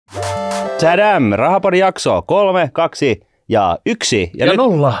Tadam! Rahapodin jakso 3, 2 ja 1. Ja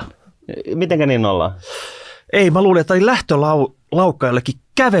 0. Mitenkä niin 0? Ei, mä luulin, että oli lähtölaukka jollekin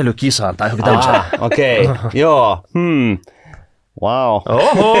kävelykisaan tai johonkin tämmöiseen. Okei, joo. Wow.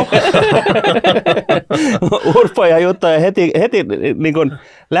 Oho. Urpoja juttuja heti niin kuin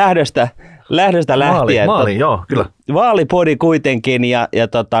lähdöstä lähtien. Maali, joo, kyllä. Vaalipodi kuitenkin, ja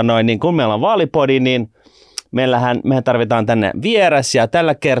niin kun meillä on vaalipodi, niin mehän tarvitaan tänne vieras, ja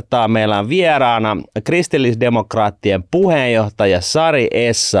tällä kertaa meillä on vieraana Kristillisdemokraattien puheenjohtaja Sari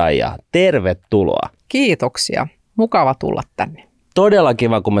Essayah. Tervetuloa. Kiitoksia. Mukava tulla tänne. Todella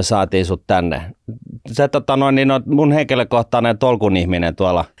kiva, kun me saatiin sut tänne. Sä niin on mun henkilökohtainen tolkun ihminen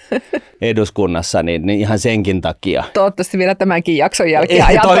tuolla eduskunnassa, niin ihan senkin takia. Toivottavasti vielä tämänkin jakson jälkeen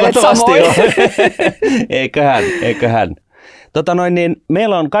ajattelet samoin. Eiköhän. Niin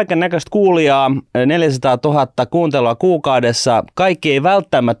meillä on kaiken näköistä kuulijaa, 400 000 kuuntelua kuukaudessa. Kaikki ei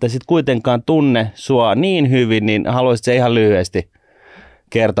välttämättä sit kuitenkaan tunne sua niin hyvin, niin haluaisitko ihan lyhyesti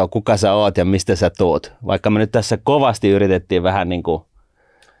kertoa, kuka sä oot ja mistä sä tuut? Vaikka me nyt tässä kovasti yritettiin vähän niin kuin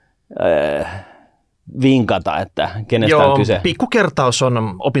vinkata, että kenestä on kyse. Pikkukertaus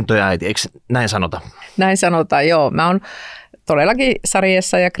on opintojen äiti, eikö näin sanota? Näin sanotaan, joo. Mä oon todellakin Sari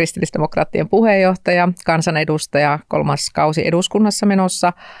Essayah, Kristillisdemokraattien puheenjohtaja, kansanedustaja, 3. kausi eduskunnassa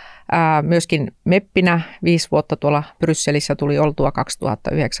menossa. Myöskin meppinä 5 vuotta tuolla Brysselissä tuli oltua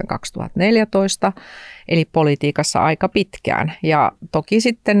 2009-2014, eli politiikassa aika pitkään. Ja toki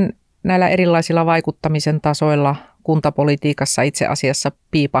sitten näillä erilaisilla vaikuttamisen tasoilla kuntapolitiikassa itse asiassa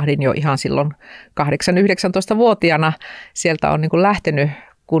piipahdin jo ihan silloin 8-19-vuotiaana. Sieltä on niin kuin lähtenyt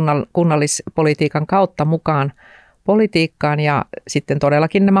kunnallispolitiikan kautta mukaan politiikkaan, ja sitten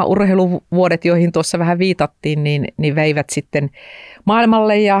todellakin nämä urheiluvuodet, joihin tuossa vähän viitattiin, niin veivät sitten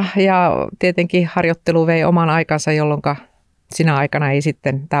maailmalle, ja tietenkin harjoittelu vei oman aikansa, jolloin sinä aikana ei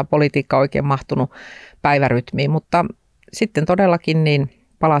sitten tämä politiikka oikein mahtunut päivärytmiin, mutta sitten todellakin niin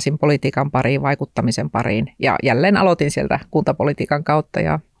palasin politiikan pariin, vaikuttamisen pariin, ja jälleen aloitin sieltä kuntapolitiikan kautta,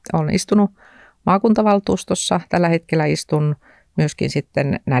 ja olen istunut maakuntavaltuustossa. Tällä hetkellä istun myöskin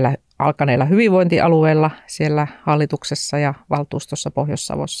sitten näillä alkaneilla hyvinvointialueilla siellä hallituksessa ja valtuustossa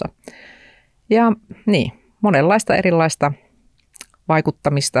Pohjois-Savossa. Ja niin, monenlaista erilaista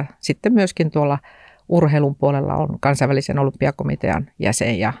vaikuttamista. Sitten myöskin tuolla urheilun puolella on kansainvälisen olympiakomitean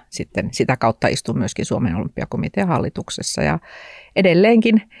jäsen, ja sitten sitä kautta istun myöskin Suomen olympiakomitean hallituksessa. Ja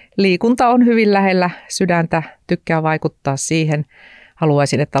edelleenkin liikunta on hyvin lähellä sydäntä, tykkää vaikuttaa siihen.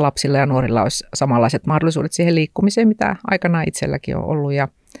 Haluaisin, että lapsilla ja nuorilla olisi samanlaiset mahdollisuudet siihen liikkumiseen, mitä aikanaan itselläkin on ollut.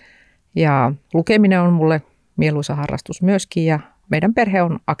 Ja lukeminen on mulle mieluisa harrastus myöskin, ja meidän perhe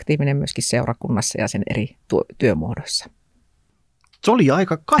on aktiivinen myöskin seurakunnassa ja sen eri työmuodoissa. Se oli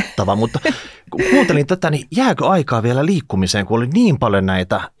aika kattava, mutta kun kuuntelin tätä, niin jääkö aikaa vielä liikkumiseen, kun oli niin paljon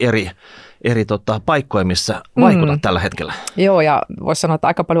näitä eri paikkoja, missä vaikutat tällä hetkellä? Joo, ja voisi sanoa, että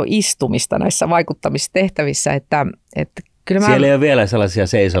aika paljon istumista näissä vaikuttamistehtävissä, että kyllä siellä ei ole vielä sellaisia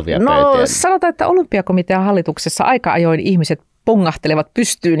seisovia pöytiä. No sanotaan, että olympiakomitean hallituksessa aika ajoin ihmiset pongahtelevat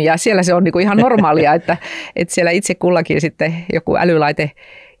pystyyn, ja siellä se on niin kuin ihan normaalia, että siellä itse kullakin sitten joku älylaite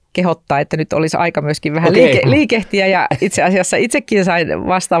kehottaa, että nyt olisi aika myöskin vähän liikehtiä, ja itse asiassa itsekin sain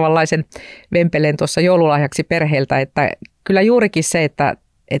vastaavanlaisen vempeleen tuossa joululahjaksi perheeltä, että kyllä juurikin se, että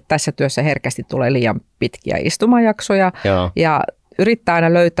tässä työssä herkästi tulee liian pitkiä istumajaksoja. Joo. Ja yrittää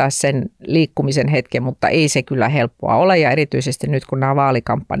aina löytää sen liikkumisen hetken, mutta ei se kyllä helppoa ole, ja erityisesti nyt kun nämä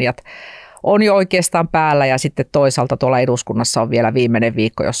vaalikampanjat on jo oikeastaan päällä, ja sitten toisaalta tuolla eduskunnassa on vielä viimeinen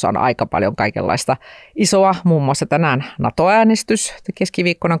viikko, jossa on aika paljon kaikenlaista isoa, muun muassa tänään NATO-äänestys.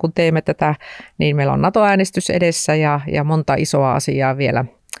 Keskiviikkona kun teemme tätä, niin meillä on NATO-äänestys edessä, ja monta isoa asiaa vielä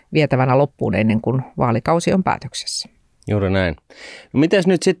vietävänä loppuun ennen kuin vaalikausi on päätöksessä. Juuri näin. No mites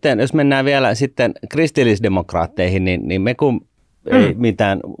nyt sitten, jos mennään vielä sitten kristillisdemokraatteihin, niin me kun ei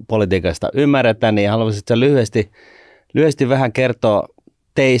mitään politiikasta ymmärretä, niin haluaisitko lyhyesti vähän kertoa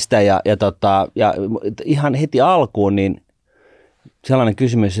teistä, ja ihan heti alkuun niin sellainen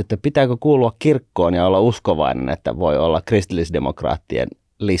kysymys, että pitääkö kuulua kirkkoon ja olla uskovainen, että voi olla kristillisdemokraattien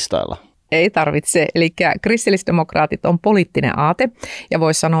listoilla? Ei tarvitse. Eli kristillisdemokraatit on poliittinen aate, ja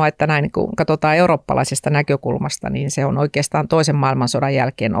voisi sanoa, että näin kun katsotaan eurooppalaisesta näkökulmasta, niin se on oikeastaan toisen maailmansodan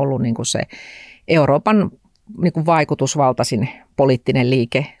jälkeen ollut niin kuin se Euroopan niin kuin vaikutusvaltaisin poliittinen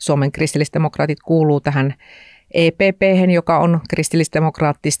liike. Suomen kristillisdemokraatit kuuluu tähän EPP:hen, joka on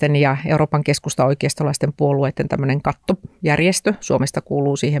kristillisdemokraattisten ja Euroopan keskusta-oikeistolaisten puolueiden tämmöinen kattojärjestö. Suomesta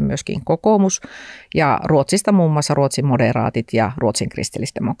kuuluu siihen myöskin kokoomus, ja Ruotsista muun muassa Ruotsin moderaatit ja Ruotsin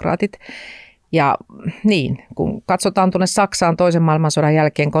kristillisdemokraatit. Ja niin, kun katsotaan tuonne Saksaan toisen maailmansodan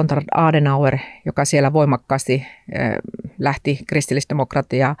jälkeen, Konrad Adenauer, joka siellä voimakkaasti lähti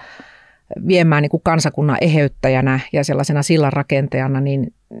kristillisdemokratiaa viemään niin kuin kansakunnan eheyttäjänä ja sellaisena sillanrakentajana,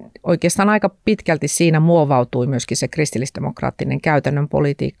 niin oikeastaan aika pitkälti siinä muovautui myöskin se kristillisdemokraattinen käytännön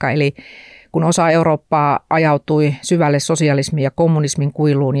politiikka. Eli kun osa Eurooppaa ajautui syvälle sosialismin ja kommunismin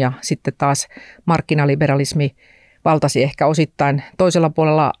kuiluun ja sitten taas markkinaliberalismi valtasi ehkä osittain toisella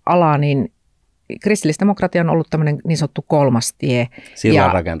puolella alaa, niin kristillisdemokratia on ollut tämmöinen niin sanottu kolmas tie.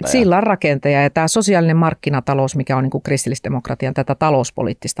 Sillanrakentaja. Ja tämä sosiaalinen markkinatalous, mikä on niin kuin kristillisdemokratian tätä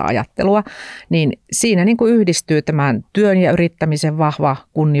talouspoliittista ajattelua, niin siinä niin kuin yhdistyy tämän työn ja yrittämisen vahva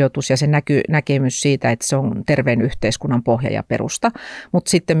kunnioitus ja se näkemys siitä, että se on terveen yhteiskunnan pohja ja perusta, mutta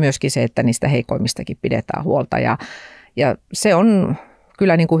sitten myöskin se, että niistä heikoimmistakin pidetään huolta. Ja se on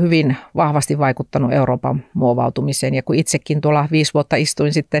kyllä niin kuin hyvin vahvasti vaikuttanut Euroopan muovautumiseen. Ja kun itsekin tuolla 5 vuotta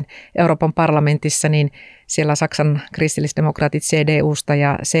istuin sitten Euroopan parlamentissa, niin siellä Saksan kristillisdemokraatit CDUsta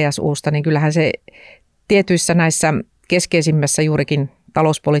ja CSUsta, niin kyllähän se tietyissä näissä keskeisimmässä juurikin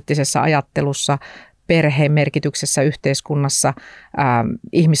talouspoliittisessa ajattelussa, perheen merkityksessä yhteiskunnassa,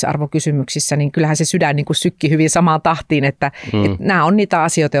 ihmisarvokysymyksissä, niin kyllähän se sydän niin kuin sykki hyvin samaan tahtiin, että nämä on niitä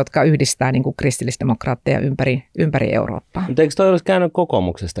asioita, jotka yhdistää niin kuin kristillisdemokraatteja ympäri Eurooppaa. Mutta eikö toi olisi käynyt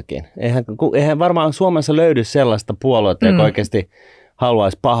kokoomuksestakin? Eihän varmaan Suomessa löydy sellaista puoluetta, joka oikeasti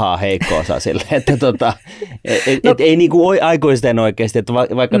haluaisi pahaa heikko-osaa sille, että ei niinku aikuisten oikeasti, että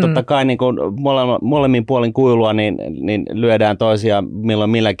vaikka totta kai niinku molemmin puolin kuilua, niin lyödään toisia milloin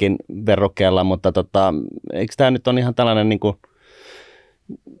milläkin verrokkeella, mutta eikö tämä nyt on ihan tällainen niinku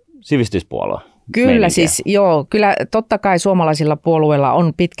sivistyspuolue? Kyllä meininkiä? Siis joo, kyllä totta kai suomalaisilla puolueilla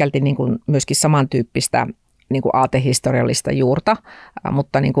on pitkälti niin kuin myöskin samantyyppistä niin kuin aatehistoriallista juurta,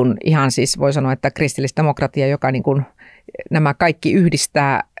 mutta niin kuin ihan siis voi sanoa, että kristillisdemokratia, joka niin kuin nämä kaikki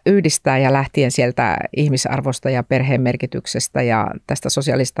yhdistää ja lähtien sieltä ihmisarvosta ja perheen merkityksestä ja tästä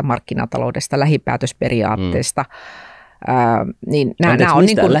sosiaalista markkinataloudesta, lähipäätösperiaatteesta, niin nämä on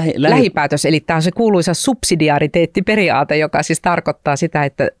niin kuin lähipäätös, eli tämä on se kuuluisa subsidiariteettiperiaate, joka siis tarkoittaa sitä,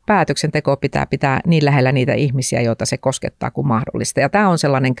 että päätöksenteko pitää niin lähellä niitä ihmisiä, joita se koskettaa kuin mahdollista. Ja tämä on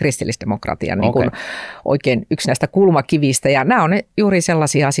sellainen kristillisdemokratian niin kuin oikein yksi näistä kulmakivistä, ja nämä on juuri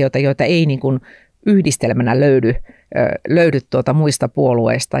sellaisia asioita, joita ei niin kuin yhdistelmänä löydy muista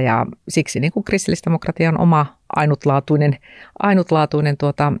puolueista, ja siksi niin kuin kristillisdemokratia on oma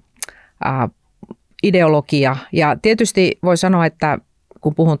ainutlaatuinen ideologia. Ja tietysti voi sanoa, että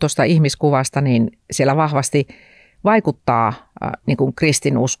kun puhun tuosta ihmiskuvasta, niin siellä vahvasti vaikuttaa niin kuin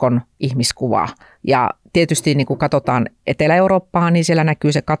kristinuskon ihmiskuva. Ja tietysti niin kuin katsotaan Etelä-Eurooppaa, niin siellä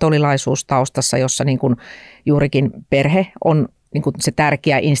näkyy se katolilaisuus taustassa, jossa niin kuin juurikin perhe on niin kuin se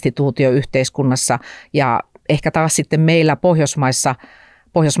tärkeä instituutio yhteiskunnassa. Ja ehkä taas sitten meillä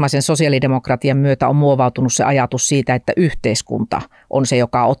pohjoismaisen sosiaalidemokratian myötä on muovautunut se ajatus siitä, että yhteiskunta on se,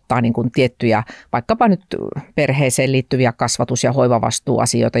 joka ottaa niin kuin tiettyjä, vaikkapa nyt perheeseen liittyviä kasvatus- ja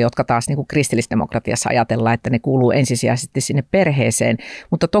hoivavastuuasioita, jotka taas niin kuin kristillisdemokratiassa ajatellaan, että ne kuuluu ensisijaisesti sinne perheeseen.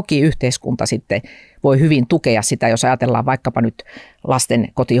 Mutta toki yhteiskunta sitten voi hyvin tukea sitä, jos ajatellaan vaikkapa nyt lasten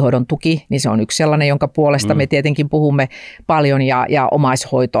kotihoidon tuki, niin se on yksi sellainen, jonka puolesta me tietenkin puhumme paljon, ja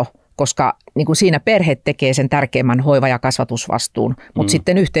omaishoito, koska niin kuin siinä perhe tekee sen tärkeimmän hoiva- ja kasvatusvastuun, mutta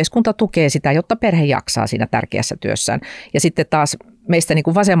sitten yhteiskunta tukee sitä, jotta perhe jaksaa siinä tärkeässä työssään. Ja sitten taas meistä niin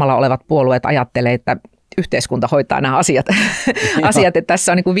kuin vasemmalla olevat puolueet ajattelee, että yhteiskunta hoitaa nämä asiat, että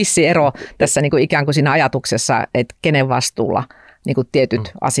tässä on niin kuin vissi ero tässä niin kuin ikään kuin siinä ajatuksessa, että kenen vastuulla niin kuin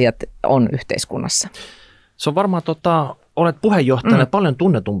tietyt asiat on yhteiskunnassa. Se on varmaan, olet puheenjohtajana paljon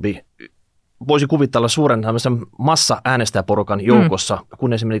tunnetumpi, voisi kuvitella suuren massa-äänestäjäporukan joukossa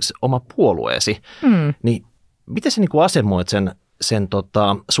kuin esimerkiksi oma puolueesi. Niin miten sä niin kuin asemoit sen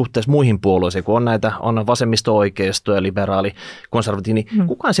suhteessa muihin puolueisiin, kun on vasemmisto-oikeisto ja liberaali, konservatiivi, niin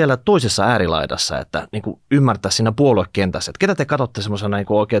kukaan siellä toisessa äärilaidassa, että niin kuin ymmärtää siinä puoluekentässä, että ketä te katsotte semmoisena niin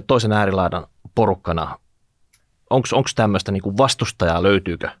kuin oikein toisen äärilaidan porukkana? Onko tämmöistä niin kuin vastustajaa,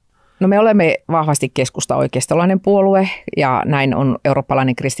 löytyykö? No me olemme vahvasti keskusta-oikeistolainen puolue, ja näin on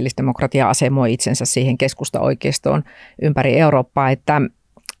eurooppalainen kristillisdemokratia asemoi itsensä siihen keskusta-oikeistoon ympäri Eurooppaa, että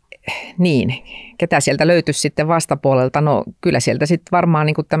niin, ketä sieltä löytyisi sitten vastapuolelta? No kyllä sieltä sitten varmaan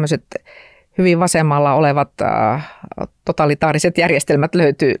niin kuin tämmöiset hyvin vasemmalla olevat totalitaariset järjestelmät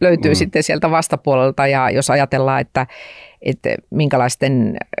löytyy sitten sieltä vastapuolelta, ja jos ajatellaan, että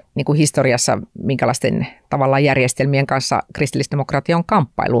minkälaisten niin kuin historiassa, minkälaisten tavallaan järjestelmien kanssa kristillisdemokratia on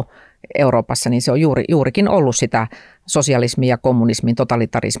kamppailu Euroopassa, niin se on juurikin ollut sitä sosialismin ja kommunismin,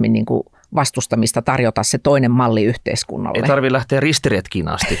 totalitarismin niin kuin vastustamista, tarjota se toinen malli yhteiskunnalle. Ei tarvitse lähteä ristiretkiin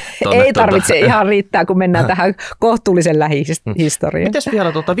asti. Ei tarvitse, ihan riittää, kun mennään tähän kohtuullisen lähihistoriaan. Mites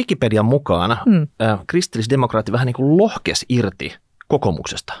vielä Wikipedian mukaan kristillisdemokraatti vähän niin kuin lohkesi irti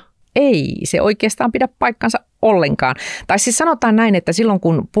kokoomuksesta? ei se oikeastaan pidä paikkansa ollenkaan. Tai siis sanotaan näin, että silloin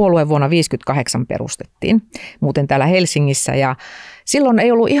kun puolue vuonna 1958 perustettiin, muuten täällä Helsingissä, ja silloin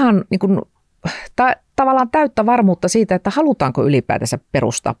ei ollut ihan niin kuin, tavallaan täyttä varmuutta siitä, että halutaanko ylipäätänsä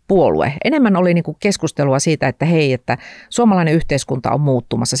perustaa puolue. Enemmän oli niin kuin keskustelua siitä, että hei, että suomalainen yhteiskunta on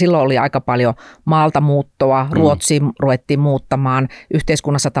muuttumassa. Silloin oli aika paljon maalta muuttoa, Ruotsiin ruvettiin muuttamaan,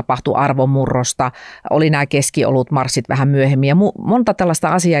 yhteiskunnassa tapahtui arvomurrosta, oli nämä keskiolut marssit vähän myöhemmin ja monta tällaista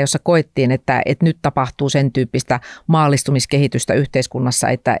asiaa, jossa koettiin, että nyt tapahtuu sen tyyppistä maallistumiskehitystä yhteiskunnassa,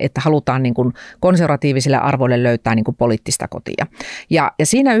 että halutaan niin kuin konservatiivisille arvoille löytää niin kuin poliittista kotia. Ja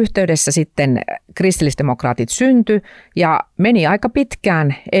siinä yhteydessä sitten kristillisdemokraatit syntyi ja meni aika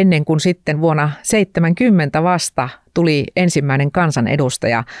pitkään ennen kuin sitten vuonna 1970 vasta tuli ensimmäinen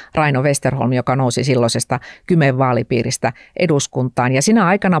kansanedustaja Raino Westerholm, joka nousi silloisesta Kymen vaalipiiristä eduskuntaan. Ja siinä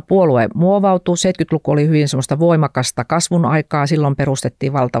aikana puolue muovautui. 70-luku oli hyvin semmoista voimakasta kasvun aikaa. Silloin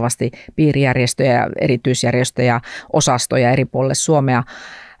perustettiin valtavasti piirijärjestöjä, erityisjärjestöjä, osastoja eri puolille Suomea.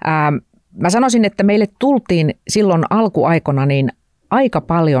 Mä sanoisin, että meille tultiin silloin alkuaikona niin aika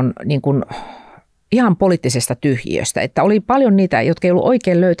paljon niin kuin ihan poliittisesta tyhjiöstä, että oli paljon niitä, jotka ei ollut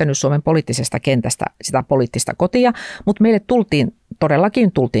oikein löytänyt Suomen poliittisesta kentästä sitä poliittista kotia, mutta meille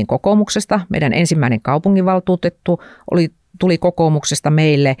tultiin kokoomuksesta. Meidän ensimmäinen kaupunginvaltuutettu tuli kokoomuksesta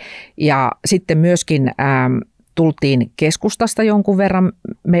meille ja sitten myöskin tultiin keskustasta jonkun verran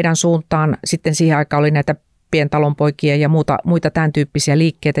meidän suuntaan. Sitten siihen aikaan oli näitä pientalonpoikia ja muita tämän tyyppisiä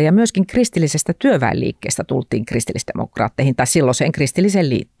liikkeitä ja myöskin kristillisestä työväenliikkeestä tultiin kristillisdemokraatteihin tai silloiseen kristilliseen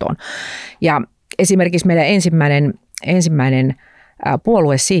liittoon. Ja esimerkiksi meidän ensimmäinen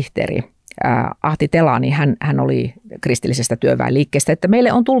puoluesihteeri Ahti Tela, niin hän oli kristillisestä työväenliikkeestä, että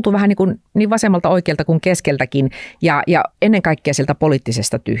meille on tultu vähän niin vasemmalta oikealta kuin keskeltäkin ja ennen kaikkea sieltä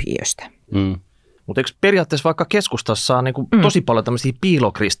poliittisesta tyhjiöstä. Mutta eikö periaatteessa vaikka keskustassa on tosi paljon tämmöisiä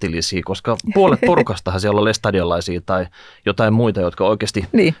piilokristillisiä, koska puolet porukastahan siellä on lestadiolaisia tai jotain muita, jotka oikeasti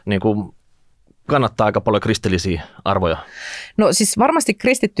kannattaa aika paljon kristillisiä arvoja. No siis varmasti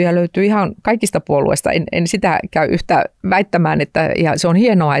kristittyjä löytyy ihan kaikista puolueista. En sitä käy yhtä väittämään, ja se on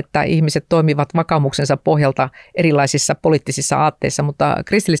hienoa, että ihmiset toimivat vakaumuksensa pohjalta erilaisissa poliittisissa aatteissa, mutta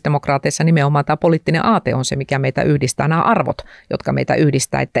kristillisdemokraateissa nimenomaan tämä poliittinen aate on se, mikä meitä yhdistää, nämä arvot, jotka meitä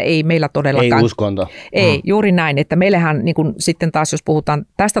yhdistää, että ei meillä todellakaan... Ei uskonto. Ei, juuri näin, että meillähän niin kun sitten taas, jos puhutaan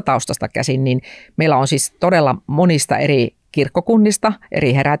tästä taustasta käsin, niin meillä on siis todella monista eri kirkkokunnista,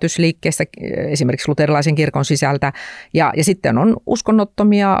 eri herätysliikkeistä, esimerkiksi luterilaisen kirkon sisältä, ja sitten on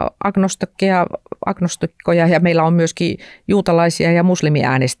uskonnottomia agnostikkoja, ja meillä on myöskin juutalaisia ja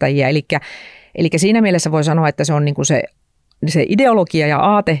muslimiäänestäjiä, eli siinä mielessä voi sanoa, että se on niin kuin se ideologia ja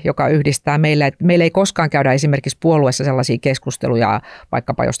aate, joka yhdistää meillä, että meillä ei koskaan käydä esimerkiksi puolueessa sellaisia keskusteluja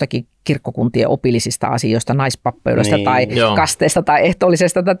vaikkapa jostakin kirkkokuntien opillisista asioista, naispappeudesta tai kasteesta tai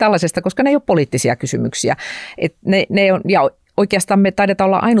ehtoollisesta tai tällaisesta, koska ne ei ole poliittisia kysymyksiä. Ja oikeastaan me taidetaan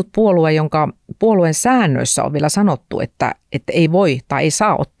olla ainut puolue, jonka puolueen säännöissä on vielä sanottu, että ei voi tai ei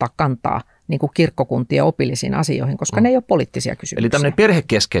saa ottaa kantaa niin kuin kirkkokuntien opillisiin asioihin, koska ne ei ole poliittisia kysymyksiä. Eli tämmöinen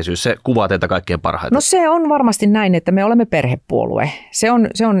perhekeskeisyys, se kuvaa teitä kaikkein parhaiten. No se on varmasti näin, että me olemme perhepuolue. Se on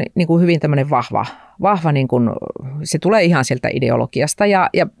niin kuin hyvin tämmöinen vahva niin kuin, se tulee ihan sieltä ideologiasta. Ja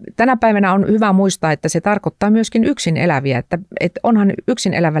tänä päivänä on hyvä muistaa, että se tarkoittaa myöskin yksin eläviä, että onhan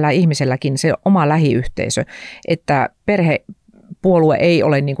yksin elävällä ihmiselläkin se oma lähiyhteisö, että puolue ei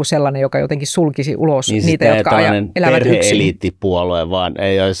ole niin kuin sellainen, joka jotenkin sulkisi ulos niin niitä, jotka elävät yksin. Perhe-eliittipuolue, vaan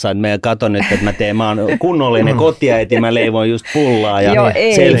ei jossain, että meidän katon nyt, että mä oon kunnollinen kotiäiti, mä leivon just pullaa ja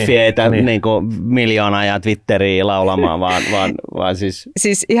selfieitä niin kuin miljoonaa ja Twitteriä laulamaan, vaan siis...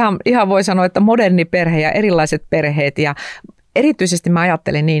 Siis ihan voi sanoa, että moderni perhe ja erilaiset perheet ja erityisesti mä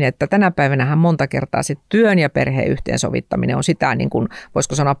ajattelen niin, että tänä päivänähän monta kertaa se työn ja perheen yhteensovittaminen on sitä, niin kuin,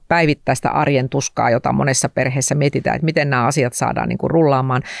 voisiko sanoa, päivittäistä arjen tuskaa, jota monessa perheessä mietitään, että miten nämä asiat saadaan niin kuin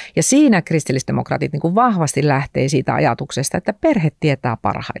rullaamaan. Ja siinä kristillisdemokraatit niin kuin vahvasti lähtee siitä ajatuksesta, että perhe tietää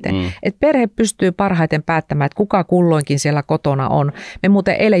parhaiten. Että perhe pystyy parhaiten päättämään, että kuka kulloinkin siellä kotona on. Me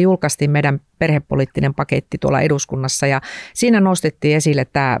muuten eilen julkaistiin meidän perhepoliittinen paketti tuolla eduskunnassa ja siinä nostettiin esille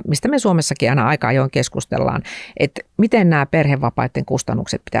tämä, mistä me Suomessakin aina aika ajoin keskustellaan, että miten nämä perhevapaiden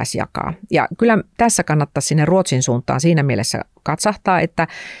kustannukset pitäisi jakaa. Ja kyllä tässä kannattaa sinne Ruotsin suuntaan siinä mielessä katsahtaa, että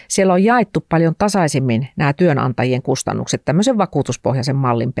siellä on jaettu paljon tasaisemmin nämä työnantajien kustannukset tämmöisen vakuutuspohjaisen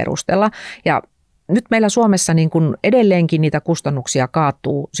mallin perusteella ja nyt meillä Suomessa niin kuin edelleenkin niitä kustannuksia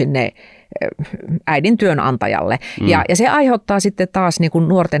kaatuu sinne äidin työnantajalle. Ja se aiheuttaa sitten taas niin kuin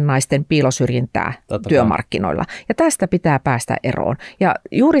nuorten naisten piilosyrjintää työmarkkinoilla. Ja tästä pitää päästä eroon. Ja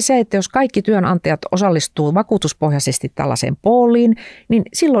juuri se, että jos kaikki työnantajat osallistuu vakuutuspohjaisesti tällaiseen pooliin, niin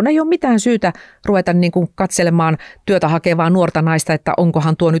silloin ei ole mitään syytä ruveta niin kuin katselemaan työtä hakevaa nuorta naista, että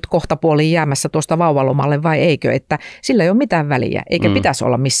onkohan tuo nyt kohtapuoliin jäämässä tuosta vauvalomalle vai eikö. Että sillä ei ole mitään väliä, eikä pitäisi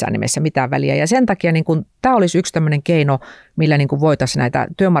olla missään nimessä mitään väliä. Ja sen takia niin kuin, tämä olisi yksi tämmöinen keino, millä niin kuin voitaisiin näitä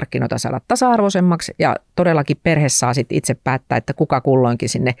työmarkkinoita saada tasa-arvoisemmaksi ja todellakin perhe saa sitten itse päättää, että kuka kulloinkin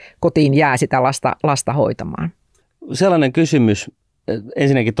sinne kotiin jää sitä lasta hoitamaan. Sellainen kysymys,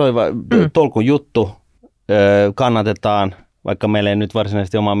 ensinnäkin tolkun juttu kannatetaan, vaikka meillä ei nyt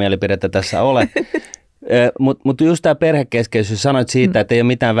varsinaisesti omaa mielipidettä tässä ole, mutta just tämä perhekeskeisyys, sanoit siitä, että ei ole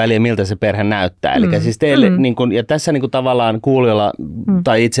mitään väliä, miltä se perhe näyttää. Eli siis teille, niin kun, ja tässä niin kun tavallaan kuulijoilla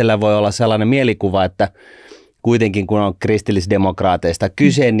tai itsellä voi olla sellainen mielikuva, että kuitenkin kun on kristillisdemokraateista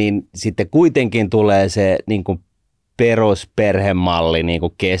kyse, niin sitten kuitenkin tulee se niin kuin perusperhemalli niin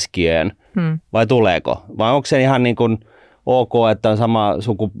kuin keskiöön. Vai tuleeko? Vai onko se ihan niin kuin ok, että on sama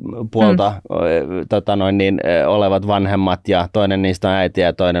sukupuolta olevat vanhemmat ja toinen niistä on äiti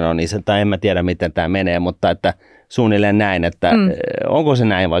ja toinen on isä, tai en mä tiedä miten tämä menee, mutta että suunnilleen näin, että onko se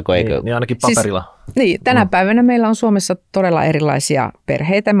näin vai eikö? Niin ainakin paperilla. Siis, tänä päivänä meillä on Suomessa todella erilaisia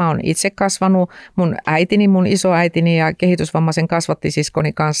perheitä. Mä oon itse kasvanut mun äitini, mun isoäitini ja kehitysvammaisen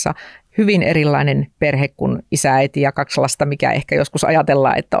kasvattisiskoni kanssa hyvin erilainen perhe kuin isä, äiti ja 2 lasta, mikä ehkä joskus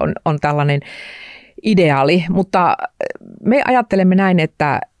ajatellaan, että on tällainen ideaali. Mutta me ajattelemme näin,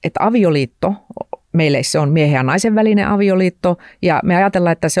 että avioliitto, meille se on miehen ja naisen välinen avioliitto ja me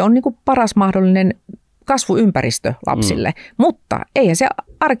ajatellaan, että se on niin kuin paras mahdollinen kasvuympäristö lapsille, mutta eihän se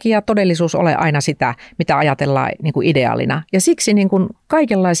arki ja todellisuus ole aina sitä, mitä ajatellaan niin kuin ideaalina. Ja siksi niin kuin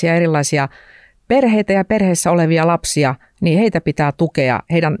kaikenlaisia erilaisia perheitä ja perheessä olevia lapsia, niin heitä pitää tukea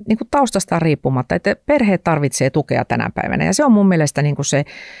heidän niin kuin taustastaan riippumatta, että perheet tarvitsee tukea tänä päivänä. Ja se on mun mielestä niin kuin se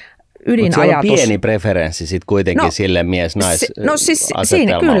ydinajatus. Mutta se on pieni preferenssi sitten kuitenkin sille mies-nais-asetelmaan. No siis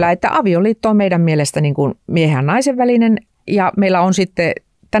siinä kyllä, että avioliitto on meidän mielestä niin kuin miehen ja naisen välinen ja meillä on sitten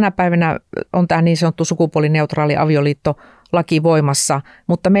tänä päivänä on tämä niin sanottu sukupuolineutraali avioliittolaki voimassa,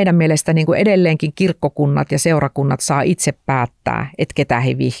 mutta meidän mielestä niin kuin edelleenkin kirkkokunnat ja seurakunnat saa itse päättää, että ketä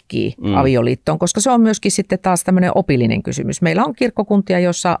he vihkii avioliittoon, koska se on myöskin sitten taas tämmöinen opillinen kysymys. Meillä on kirkkokuntia,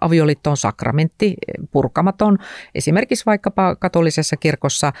 jossa avioliitto on sakramentti, purkamaton, esimerkiksi vaikkapa katolisessa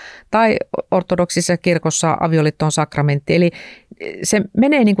kirkossa tai ortodoksisessa kirkossa avioliitto on sakramentti. Eli se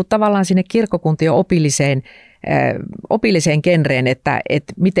menee niin kuin tavallaan sinne kirkkokuntien opilliseen genreen, että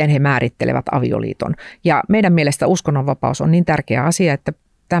miten he määrittelevät avioliiton. Ja meidän mielestä uskonnonvapaus on niin tärkeä asia, että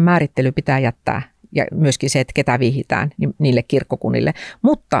tämä määrittely pitää jättää ja myöskin se, että ketä vihitään niille kirkkokunnille.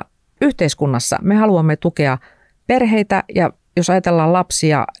 Mutta yhteiskunnassa me haluamme tukea perheitä ja jos ajatellaan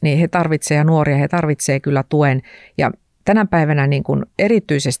lapsia, niin he tarvitsevat ja nuoria, he tarvitsevat kyllä tuen. Ja tänä päivänä niin kuin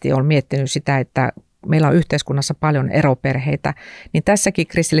erityisesti olen miettinyt sitä, että meillä on yhteiskunnassa paljon eroperheitä, niin tässäkin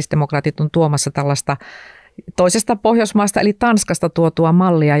kristillisdemokraatit on tuomassa tällaista toisesta Pohjoismaasta eli Tanskasta tuotua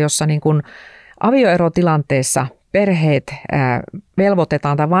mallia, jossa niin kuin avioerotilanteessa perheet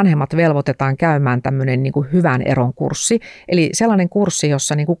velvoitetaan tai vanhemmat velvoitetaan käymään tämmöinen niin kuin hyvän eron kurssi. Eli sellainen kurssi,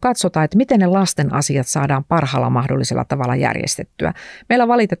 jossa niin kuin katsotaan, että miten ne lasten asiat saadaan parhaalla mahdollisella tavalla järjestettyä. Meillä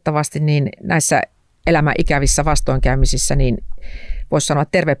valitettavasti niin näissä elämäikävissä vastoinkäymisissä niin voisi sanoa,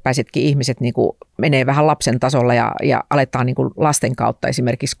 että tervepäisetkin ihmiset niin kuin menee vähän lapsen tasolla ja aletaan niin kuin lasten kautta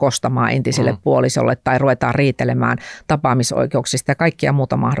esimerkiksi kostamaan entiselle puolisolle tai ruvetaan riitelemään tapaamisoikeuksista ja kaikkia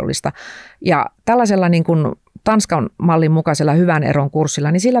muuta mahdollista. Ja tällaisella niin kuin Tanskan mallin mukaisella hyvän eron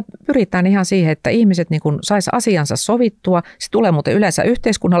kurssilla, niin sillä pyritään ihan siihen, että ihmiset niin kuin sais asiansa sovittua. Se tulee muuten yleensä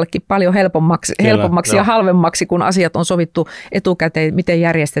yhteiskunnallekin paljon helpommaksi ja halvemmaksi, kun asiat on sovittu etukäteen, miten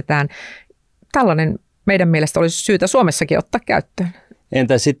järjestetään. Tällainen meidän mielestä olisi syytä Suomessakin ottaa käyttöön.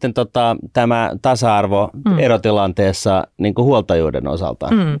 Entä sitten tämä tasa-arvo erotilanteessa niin kuin huoltajuuden osalta?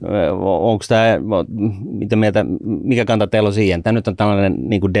 Onko tämä, mitä mieltä, mikä kanta teillä on siihen? Tämä nyt on tällainen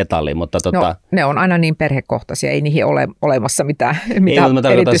niin kuin detalji, mutta No, ne on aina niin perhekohtaisia, ei niihin ole olemassa mitään mä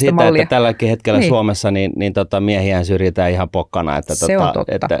tarkoitan sitä, mallia. että tälläkin hetkellä Suomessa niin miehiään syrjitään ihan pokkana, että,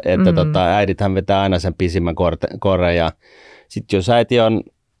 äidithän vetää aina sen pisimmän korren ja sitten jos äiti on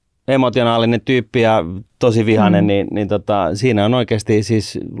emotionaalinen tyyppi ja tosi vihainen, niin siinä on oikeasti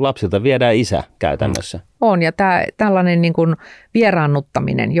siis lapsilta viedään isä käytännössä. On ja tällainen niin kuin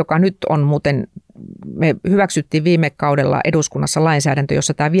vieraannuttaminen, joka nyt on muuten, me hyväksyttiin viime kaudella eduskunnassa lainsäädäntö,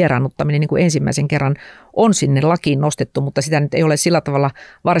 jossa tämä vieraannuttaminen niin kuin ensimmäisen kerran on sinne lakiin nostettu, mutta sitä nyt ei ole sillä tavalla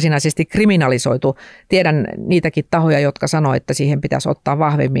varsinaisesti kriminalisoitu. Tiedän niitäkin tahoja, jotka sanoo, että siihen pitäisi ottaa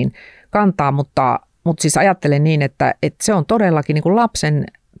vahvemmin kantaa, mutta siis ajattelen niin, että se on todellakin niin kuin lapsen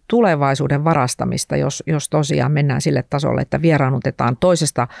tulevaisuuden varastamista, jos tosiaan mennään sille tasolle, että vieraannutetaan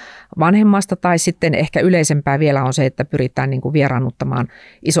toisesta vanhemmasta, tai sitten ehkä yleisempää vielä on se, että pyritään niin kuin vieraannuttamaan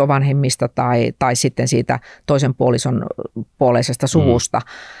isovanhemmista tai sitten siitä toisen puolison puoleisesta suvusta.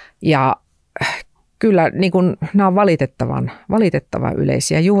 Ja kyllä niin kuin, nämä on valitettavan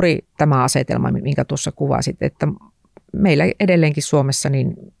yleisiä. Juuri tämä asetelma, minkä tuossa kuvasit, että meillä edelleenkin Suomessa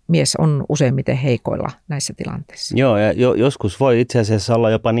niin mies on useimmiten heikoilla näissä tilanteissa. Joo, ja joskus voi itse asiassa olla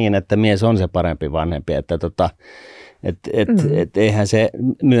jopa niin, että mies on se parempi vanhempi, että eihän se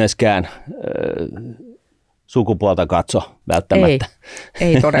myöskään sukupuolta katso välttämättä.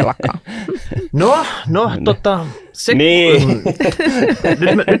 Ei todellakaan. Niin.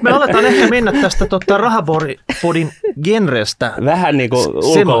 Nyt me aletaan ehkä mennä tästä rahapodin genrestä. Vähän niin kuin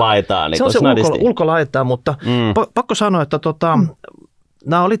ulkolaitaa. Se on se ulkolaitaa, mutta pakko sanoa, että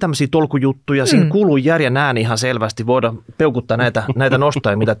nämä oli tämmöisiä tolkujuttuja, siinä kuuluu järjen ääni ihan selvästi, voidaan peukuttaa näitä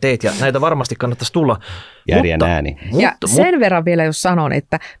nostoja, mitä teet, ja näitä varmasti kannattaisi tulla. Järjen ääni. Ja sen verran vielä, jos sanon,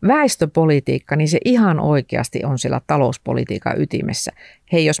 että väestöpolitiikka, niin se ihan oikeasti on sillä talouspolitiikan ytimessä.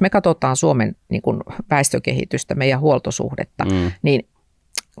 Hei, jos me katsotaan Suomen niin kuin väestökehitystä, meidän huoltosuhdetta, niin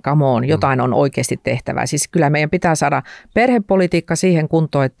come on, jotain on oikeasti tehtävää. Siis kyllä meidän pitää saada perhepolitiikka siihen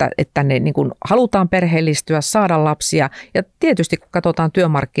kuntoon, että ne niin kuin halutaan perheellistyä, saada lapsia. Ja tietysti kun katsotaan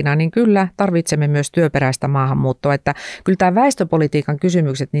työmarkkinaa, niin kyllä tarvitsemme myös työperäistä maahanmuuttoa. Että kyllä tämä väestöpolitiikan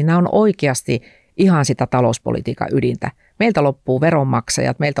kysymykset, niin nämä on oikeasti ihan sitä talouspolitiikan ydintä. Meiltä loppuu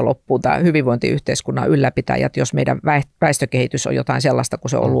veronmaksajat, meiltä loppuu tämä hyvinvointiyhteiskunnan ylläpitäjät, jos meidän väestökehitys on jotain sellaista, kuin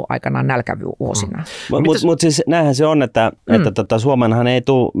se on ollut aikanaan nälkävuosina. Mutta siis näinhän se on, että Suomenhan ei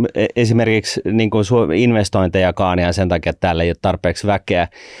tule esimerkiksi niin kuin investointejakaan ja sen takia, että täällä ei ole tarpeeksi väkeä.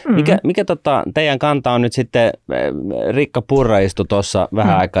 Mikä teidän kanta on nyt sitten, Riikka Purra istui tuossa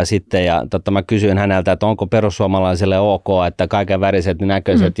vähän aikaa sitten ja mä kysyin häneltä, että onko perussuomalaisille ok, että kaiken väriset,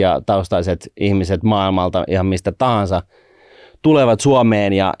 näköiset ja taustaiset ihmiset maailmalta ihan mistä tahansa tulevat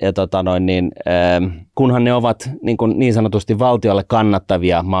Suomeen ja kunhan ne ovat niin sanotusti valtiolle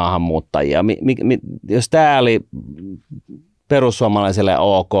kannattavia maahanmuuttajia. Jos tämä oli perussuomalaiselle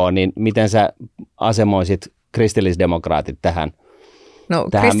ok, niin miten sä asemoisit kristillisdemokraatit tähän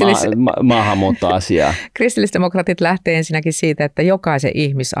maahanmuuttoasiaan? Kristillisdemokraatit lähtee ensinnäkin siitä, että jokaisen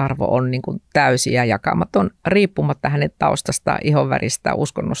ihmisarvo on niin kuin täysi ja jakamaton riippumatta hänen taustastaan, ihonväristä,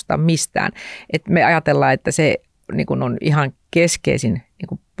 uskonnosta, mistään. Et me ajatellaan, että se niin kuin on ihan keskeisin niin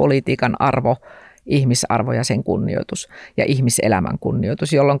kuin politiikan arvo, ihmisarvo ja sen kunnioitus ja ihmiselämän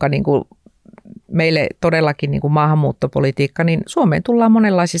kunnioitus, jolloin niin kuin meille todellakin niin kuin maahanmuuttopolitiikka, niin Suomeen tullaan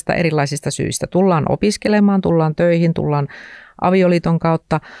monenlaisista erilaisista syistä. Tullaan opiskelemaan, tullaan töihin, tullaan avioliiton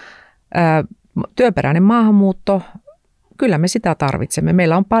kautta. Työperäinen maahanmuutto, kyllä me sitä tarvitsemme.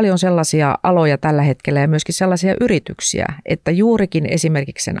 Meillä on paljon sellaisia aloja tällä hetkellä ja myöskin sellaisia yrityksiä, että juurikin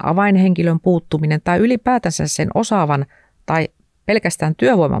esimerkiksi sen avainhenkilön puuttuminen tai ylipäätänsä sen osaavan tai pelkästään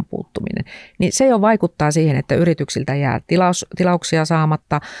työvoiman puuttuminen, niin se jo vaikuttaa siihen, että yrityksiltä jää tilauksia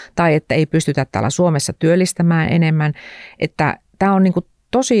saamatta tai että ei pystytä täällä Suomessa työllistämään enemmän. Että tämä on niin kuin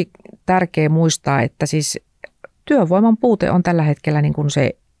tosi tärkeä muistaa, että siis työvoiman puute on tällä hetkellä niin kuin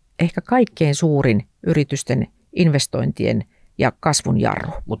se ehkä kaikkein suurin yritysten investointien ja kasvun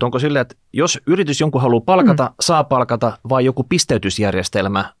jarru. Mutta onko silleen, että jos yritys jonkun haluaa palkata, saa palkata vai joku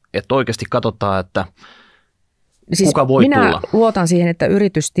pisteytysjärjestelmä, että oikeasti katsotaan, että kuka voi minä tulla? Luotan siihen, että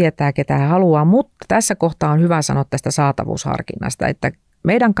yritys tietää, ketä he haluaa, mutta tässä kohtaa on hyvä sanoa tästä saatavuusharkinnasta, että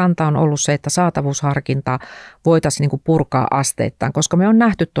meidän kanta on ollut se, että saatavuusharkintaa voitaisiin niin kuin purkaa asteittain, koska me on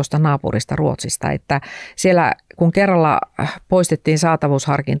nähty tuosta naapurista Ruotsista, että siellä kun kerralla poistettiin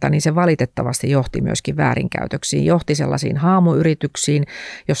saatavuusharkinta, niin se valitettavasti johti myöskin väärinkäytöksiin, johti sellaisiin haamuyrityksiin,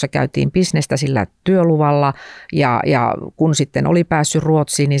 jossa käytiin bisnestä sillä työluvalla ja kun sitten oli päässyt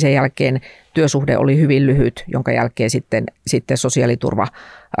Ruotsiin, niin sen jälkeen työsuhde oli hyvin lyhyt, jonka jälkeen sitten sosiaaliturva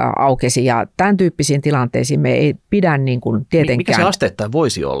aukesi ja tämän tyyppisiin tilanteisiin me ei pidä niin kuin tietenkään. Mikä se asteittain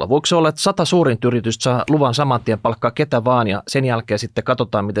voisi olla? Voiko se olla, että 100 suurinta yritystä saa luvan saman tien palkkaa ketä vaan ja sen jälkeen sitten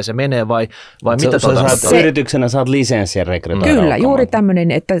katsotaan, miten se menee vai mitä yrityksenä saat lisenssiä rekrytoida? Kyllä, juuri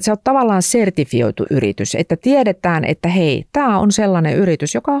tämmöinen, että se on tavallaan sertifioitu yritys, että tiedetään, että hei, tämä on sellainen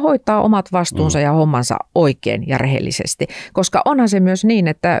yritys, joka hoitaa omat vastuunsa ja hommansa oikein ja rehellisesti, koska onhan se myös niin,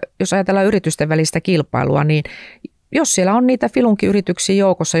 että jos ajatellaan yritysten välistä kilpailua, niin jos siellä on niitä filunkiyrityksiä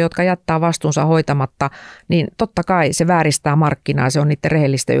joukossa, jotka jättää vastuunsa hoitamatta, niin totta kai se vääristää markkinaa, se on niiden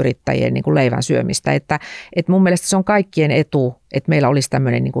rehellisten yrittäjien niin kuin leivän syömistä. Että mun mielestä se on kaikkien etu, että meillä olisi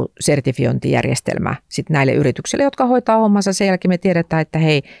tämmöinen niin kuin sertifiointijärjestelmä sit näille yrityksille, jotka hoitaa hommansa. Sen jälkeen me tiedetään, että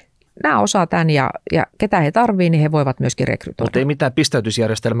hei, nämä osaa tämän ja ketä he tarvitsevat, niin he voivat myöskin rekrytoida. Mutta ei mitään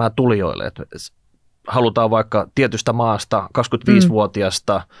pisteytysjärjestelmää tulijoille. halutaan vaikka tietystä maasta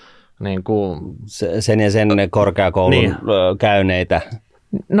 25-vuotiaasta niin kuin sen ja sen korkeakoulun käyneitä.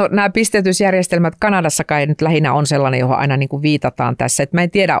 No nämä pisteytysjärjestelmät Kanadassa kai nyt lähinnä on sellainen, johon aina niin kuin viitataan tässä. Et mä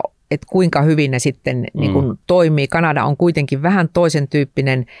en tiedä, että kuinka hyvin ne sitten niin kuin toimii. Kanada on kuitenkin vähän toisen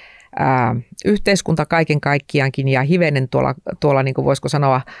tyyppinen yhteiskunta kaiken kaikkiaankin ja hivenen tuolla niin kuin voisiko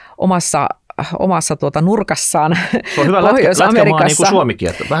sanoa omassa nurkassaan se on hyvä lätkämaa niin kuin Suomikin,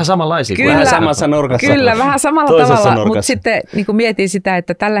 että vähän samanlaisia. Kyllä, vähän samassa nurkassa. Kyllä, vähän samalla tavalla, mutta sitten niin kuin mietin sitä,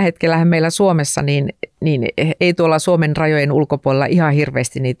 että tällä hetkellä meillä Suomessa niin ei tuolla Suomen rajojen ulkopuolella ihan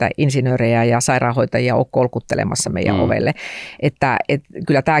hirveästi niitä insinöörejä ja sairaanhoitajia ole kolkuttelemassa meidän ovelle. Että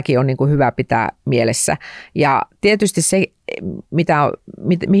kyllä tämäkin on niin kuin hyvä pitää mielessä. Ja tietysti se,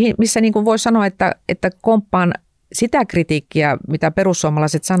 missä niin kuin voi sanoa, että komppaan sitä kritiikkiä, mitä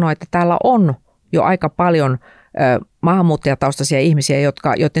perussuomalaiset sanoo, että täällä on jo aika paljon maahanmuuttajataustaisia ihmisiä,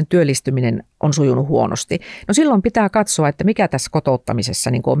 joiden työllistyminen on sujunut huonosti. No silloin pitää katsoa, että mikä tässä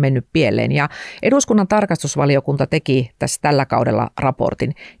kotouttamisessa niin kuin on mennyt pieleen. Ja eduskunnan tarkastusvaliokunta teki tässä tällä kaudella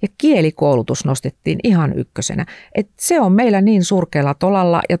raportin ja kielikoulutus nostettiin ihan ykkösenä. Että se on meillä niin surkealla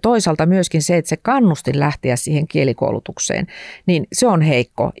tolalla ja toisaalta myöskin se, että se kannustin lähteä siihen kielikoulutukseen, niin se on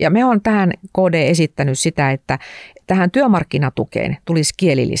heikko. Ja me on tähän KD esittänyt sitä, että tähän työmarkkinatukeen tulisi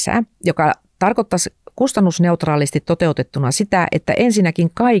kielilisää, joka tarkoittaisi kustannusneutraalisti toteutettuna sitä, että ensinnäkin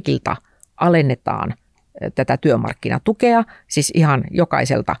kaikilta alennetaan tätä työmarkkinatukea, siis ihan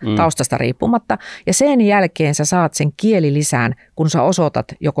jokaiselta taustasta riippumatta, ja sen jälkeen sä saat sen kielilisään, kun sä osoitat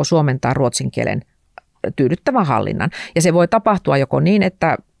joko suomen tai ruotsin kielen tyydyttävän hallinnan. Ja se voi tapahtua joko niin,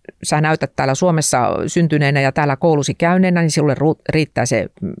 että sä näytät täällä Suomessa syntyneenä ja täällä koulusi käyneenä, niin sinulle riittää se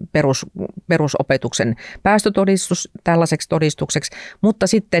perusopetuksen päästötodistus tällaiseksi todistukseksi, mutta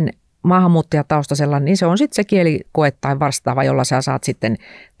sitten maahanmuuttajataustaisella, niin se on sitten se kielikoe tai vastaava, jolla sä saat sitten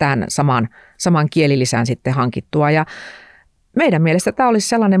tämän saman kielilisän sitten hankittua. Ja meidän mielestä tämä olisi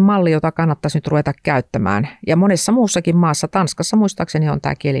sellainen malli, jota kannattaisi nyt ruveta käyttämään. Ja monessa muussakin maassa, Tanskassa muistaakseni on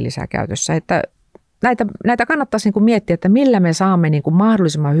tämä kielilisä käytössä, että näitä kannattaisi niin kuin miettiä, että millä me saamme niin kuin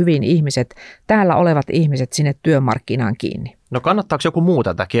mahdollisimman hyvin ihmiset, täällä olevat ihmiset sinne työmarkkinaan kiinni. No kannattaako joku muu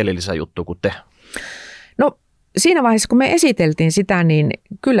tätä kielilisäjuttua kuin te? No siinä vaiheessa, kun me esiteltiin sitä, niin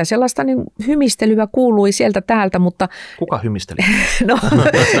kyllä sellaista niin hymistelyä kuului sieltä täältä, mutta... Kuka hymisteli? No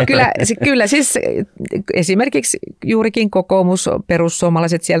kyllä siis esimerkiksi juurikin kokoomus,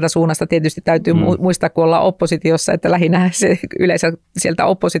 perussuomalaiset sieltä suunnasta tietysti täytyy muistaa, kun ollaan oppositiossa, että lähinnä se yleensä sieltä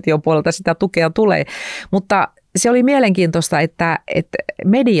opposition puolelta sitä tukea tulee. Mutta se oli mielenkiintoista, että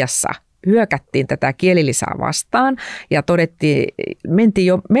mediassa hyökättiin tätä kielilisää vastaan ja mentiin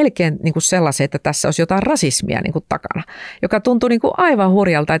jo melkein niin kuin sellaiseen, että tässä olisi jotain rasismia niin kuin takana, joka tuntui niin kuin aivan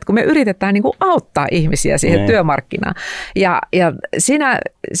hurjalta, että kun me yritetään niin kuin auttaa ihmisiä siihen työmarkkinaan. Ja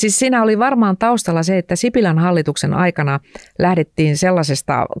siinä oli varmaan taustalla se, että Sipilän hallituksen aikana lähdettiin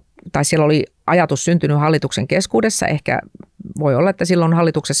sellaisesta, tai siellä oli ajatus syntynyt hallituksen keskuudessa, ehkä voi olla, että silloin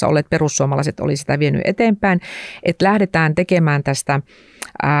hallituksessa olleet perussuomalaiset oli sitä vienyt eteenpäin, että lähdetään tekemään tästä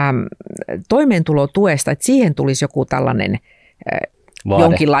toimeentulotuesta, että siihen tulisi joku tällainen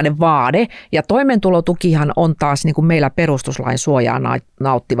jonkinlainen vaade. Ja toimeentulotukihan on taas niin kuin meillä perustuslain suojaa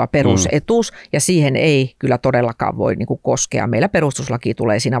nauttiva perusetuus, ja siihen ei kyllä todellakaan voi niin kuin koskea. Meillä perustuslaki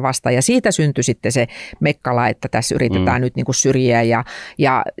tulee siinä vastaan, ja siitä syntyi sitten se mekkala, että tässä yritetään nyt niin kuin syrjiä,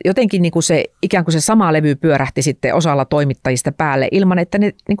 ja jotenkin niin kuin se, ikään kuin se sama levy pyörähti sitten osalla toimittajista päälle, ilman että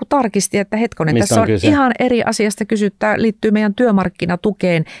ne niin kuin tarkisti, että hetkonen, tässä on ihan eri asiasta kysyttää, liittyy meidän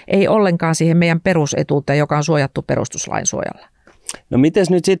työmarkkinatukeen, ei ollenkaan siihen meidän perusetuuteen, joka on suojattu perustuslain suojalla. No mites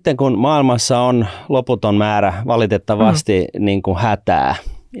nyt sitten, kun maailmassa on loputon määrä valitettavasti niin kuin hätää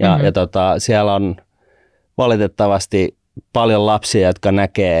ja siellä on valitettavasti paljon lapsia, jotka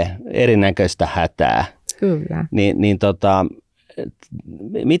näkee erinäköistä hätää. Kyllä.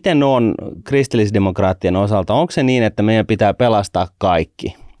 Miten on kristillisdemokraattien osalta? Onko se niin, että meidän pitää pelastaa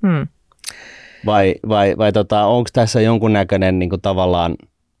kaikki? Vai onko tässä jonkunnäköinen niin kuin tavallaan,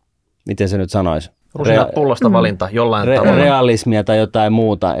 miten se nyt sanoisi? Rusinat pullosta valinta jollain tavalla. Realismia tai jotain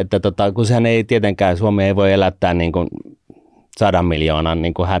muuta, että kun sehän ei tietenkään, Suomi ei voi elättää niin kuin 100 miljoonan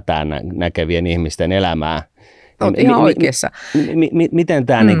niin kuin hätään näkevien ihmisten elämää. Olet ihan oikeassa. Miten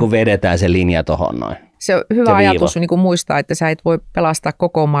tämä niin kuin vedetään se linja tuohon noin? Se on hyvä ajatus niin kuin muistaa, että sä et voi pelastaa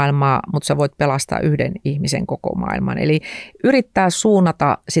koko maailmaa, mutta sä voit pelastaa yhden ihmisen koko maailman. Eli yrittää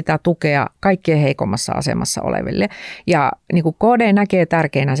suunnata sitä tukea kaikkein heikommassa asemassa oleville. Ja niin kuin KD näkee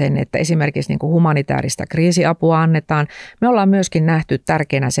tärkeänä sen, että esimerkiksi niin kuin humanitaarista kriisiapua annetaan. Me ollaan myöskin nähty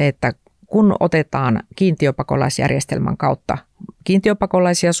tärkeänä se, että kun otetaan kiintiöpakolaisjärjestelmän kautta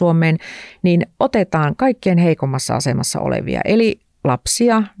kiintiöpakolaisia Suomeen, niin otetaan kaikkein heikommassa asemassa olevia. Eli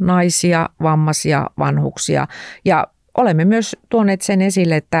lapsia, naisia, vammaisia, vanhuksia ja olemme myös tuoneet sen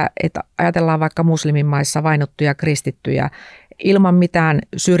esille, että ajatellaan vaikka muslimimaissa vainottuja kristittyjä ilman mitään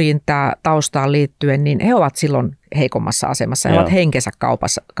syrjintää taustaan liittyen, niin he ovat silloin heikommassa asemassa. He ovat henkensä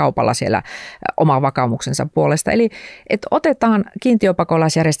kaupalla siellä oman vakaumuksensa puolesta. Eli että otetaan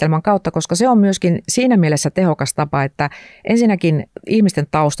kiintiöpakolaisjärjestelmän kautta, koska se on myöskin siinä mielessä tehokas tapa, että ensinnäkin ihmisten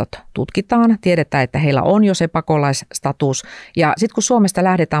taustat tutkitaan, tiedetään, että heillä on jo se pakolaisstatus. Ja sitten kun Suomesta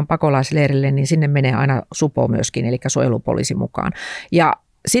lähdetään pakolaisleirille, niin sinne menee aina supo myöskin, eli suojelupoliisi mukaan. Ja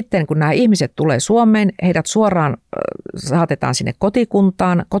sitten kun nämä ihmiset tulee Suomeen, heidät suoraan saatetaan sinne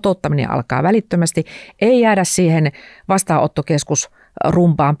kotikuntaan, kotouttaminen alkaa välittömästi, ei jäädä siihen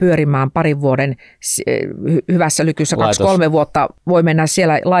vastaanottokeskusrumpaan pyörimään parin vuoden hyvässä lykyssä, 2-3 vuotta voi mennä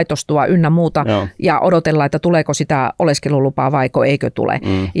siellä laitostua ynnä muuta ja odotella, että tuleeko sitä oleskelulupaa vaiko eikö tule.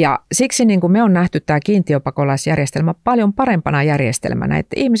 Ja siksi niin kuin me on nähty tämä kiintiöpakolaisjärjestelmä paljon parempana järjestelmänä,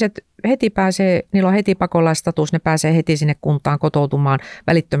 että ihmiset heti pääsee, niillä on heti pakolaisstatus, ne pääsee heti sinne kuntaan kotoutumaan,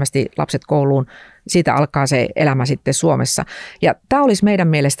 välittömästi lapset kouluun, siitä alkaa se elämä sitten Suomessa. Ja tämä olisi meidän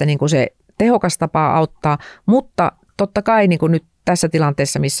mielestä niin kuin se tehokas tapa auttaa, mutta totta kai niin kuin nyt tässä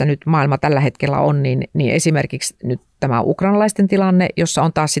tilanteessa, missä nyt maailma tällä hetkellä on, niin esimerkiksi nyt tämä ukrainalaisten tilanne, jossa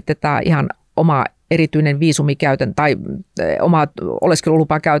on taas sitten tämä ihan oma erityinen viisumikäytön tai oma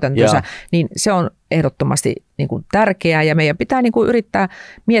oleskelulupakäytäntönsä, niin se on ehdottomasti niin kuin tärkeää ja meidän pitää niin kuin yrittää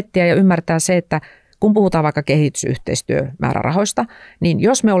miettiä ja ymmärtää se, että kun puhutaan vaikka kehitysyhteistyömäärärahoista, niin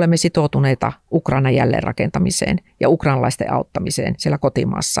jos me olemme sitoutuneita Ukrainan jälleenrakentamiseen ja ukrainalaisten auttamiseen siellä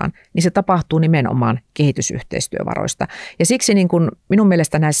kotimaassaan, niin se tapahtuu nimenomaan kehitysyhteistyövaroista. Ja siksi niin kun minun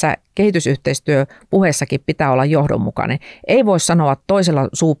mielestä näissä kehitysyhteistyöpuheissakin pitää olla johdonmukainen. Ei voi sanoa toisella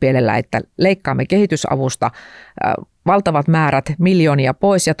suupielellä, että leikkaamme kehitysavusta valtavat määrät, miljoonia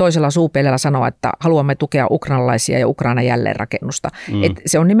pois ja toisella suupielellä sanoa, että haluamme tukea ukrainalaisia ja Ukrainan jälleenrakennusta. Et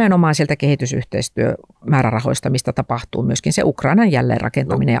se on nimenomaan sieltä kehitysyhteistyömäärärahoista, mistä tapahtuu myöskin se Ukrainan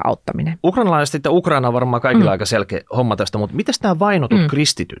jälleenrakentaminen ja auttaminen. Ukrainalaiset ja Ukraina on varmaan kaikilla aika selkeä homma tästä, mutta mitäs nämä vainotut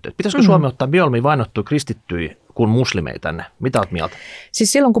kristityt? Pitäisikö Suomi ottaa mieluummin vainottuja kristittyjä kuin muslimeita tänne? Mitä olet mieltä?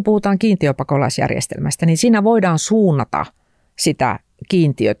 Siis silloin kun puhutaan kiintiöpakolaisjärjestelmästä, niin siinä voidaan suunnata sitä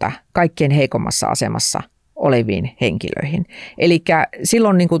kiintiötä kaikkein heikommassa asemassa oleviin henkilöihin. Eli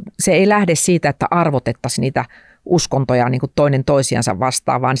silloin niin kuin se ei lähde siitä, että arvotettaisiin niitä uskontoja niin kuin toinen toisiansa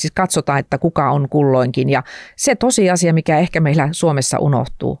vastaan, vaan siis katsotaan, että kuka on kulloinkin. Ja se tosiasia, mikä ehkä meillä Suomessa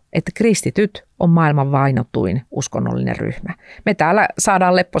unohtuu, että kristityt on maailman vainottuin uskonnollinen ryhmä. Me täällä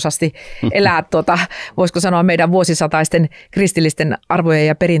saadaan lepposasti elää, voisiko sanoa, meidän vuosisataisten kristillisten arvojen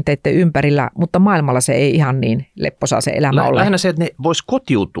ja perinteiden ympärillä, mutta maailmalla se ei ihan niin lepposaa se elämä ole. Lähinnä se, että ne vois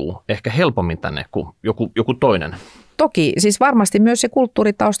kotiutua ehkä helpommin tänne kuin joku toinen. Toki, siis varmasti myös se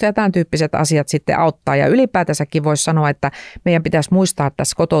kulttuuritausta ja tämän tyyppiset asiat sitten auttaa ja ylipäätänsäkin voisi sanoa, että meidän pitäisi muistaa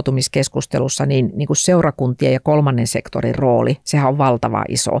tässä kotoutumiskeskustelussa niin kuin seurakuntien ja kolmannen sektorin rooli, sehän on valtava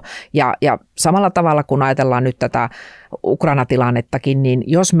iso ja samalla tavalla kun ajatellaan nyt tätä Ukraina-tilannettakin, niin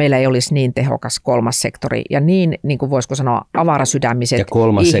jos meillä ei olisi niin tehokas kolmas sektori ja niin kuin voisiko sanoa avarasydämiset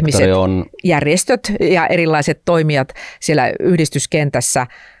ihmiset, järjestöt ja erilaiset toimijat siellä yhdistyskentässä,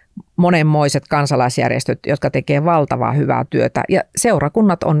 monenmoiset kansalaisjärjestöt, jotka tekee valtavaa hyvää työtä. Ja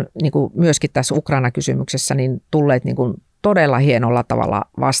seurakunnat on niin kuin myöskin tässä Ukraina-kysymyksessä niin tulleet niin kuin todella hienolla tavalla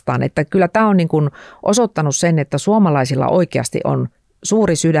vastaan. Että kyllä tämä on niin kuin osoittanut sen, että suomalaisilla oikeasti on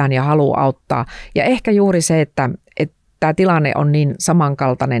suuri sydän ja halu auttaa. Ja ehkä juuri se, että tämä tilanne on niin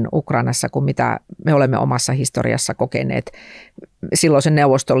samankaltainen Ukrainassa kuin mitä me olemme omassa historiassa kokeneet silloisen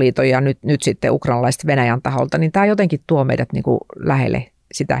Neuvostoliiton ja nyt sitten ukrainalaiset Venäjän taholta, niin tämä jotenkin tuo meidät niin kuin lähelle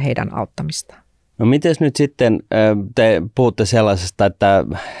sitä heidän auttamistaan. No mites nyt sitten, te puhutte sellaisesta, että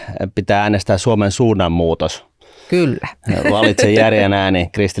pitää äänestää Suomen suunnanmuutos. Kyllä. Valitse järjen ääni,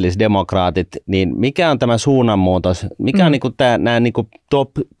 kristillisdemokraatit. Niin mikä on tämä suunnanmuutos? Mikä on nämä top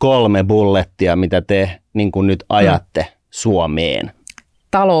 3 bullettia, mitä te nyt ajatte Suomeen?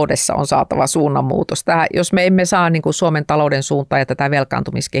 Taloudessa on saatava suunnanmuutos. Jos me emme saa Suomen talouden suuntaa ja tätä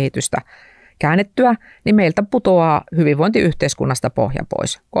velkaantumiskehitystä käännettyä, niin meiltä putoaa hyvinvointiyhteiskunnasta pohja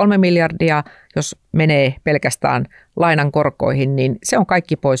pois. 3 miljardia, jos menee pelkästään lainan korkoihin, niin se on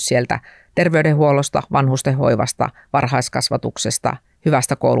kaikki pois sieltä terveydenhuollosta, vanhustenhoivasta, varhaiskasvatuksesta,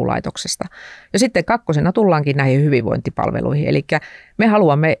 hyvästä koululaitoksesta. Ja sitten kakkosena tullaankin näihin hyvinvointipalveluihin. Eli me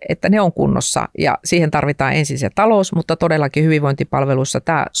haluamme, että ne on kunnossa ja siihen tarvitaan ensin se talous, mutta todellakin hyvinvointipalveluissa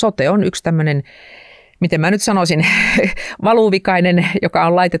tämä SOTE on yksi tämmöinen miten mä nyt sanoisin, valuvikainen, joka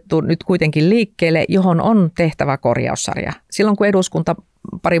on laitettu nyt kuitenkin liikkeelle, johon on tehtävä korjaussarja. Silloin kun eduskunta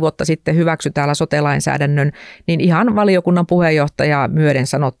pari vuotta sitten hyväksyi täällä sote-lainsäädännön, niin ihan valiokunnan puheenjohtaja myöden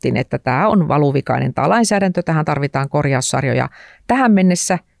sanottiin, että tämä on valuvikainen tämä lainsäädäntö, tähän tarvitaan korjaussarjoja. Tähän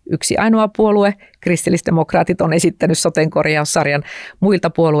mennessä yksi ainoa puolue, Kristillisdemokraatit, on esittänyt soten korjaussarjan. Muilta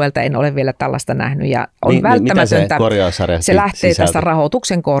puolueilta en ole vielä tällaista nähnyt ja on välttämätöntä. Se lähtee tästä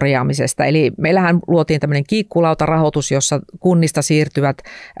rahoituksen korjaamisesta. Eli meillähän luotiin tämmöinen kiikkulautarahoitus, jossa kunnista siirtyvät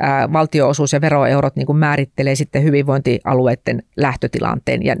valtionosuus- ja veroeurot niin kuin määrittelee sitten hyvinvointialueiden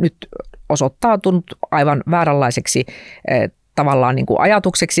lähtötilanteen. Ja nyt osoittautunut aivan vääränlaiseksi tavallaan niin kuin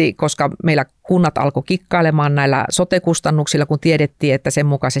ajatukseksi, koska meillä kunnat alkoi kikkailemaan näillä sote-kustannuksilla, kun tiedettiin, että sen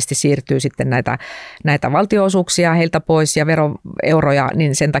mukaisesti siirtyy sitten näitä valtionosuuksia heiltä pois ja veroeuroja,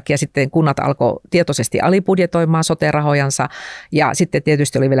 niin sen takia sitten kunnat alkoi tietoisesti alibudjetoimaan sote-rahojansa. Ja sitten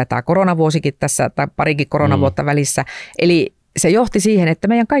tietysti oli vielä tämä koronavuosikin tässä, tai parikin koronavuotta välissä. Eli se johti siihen, että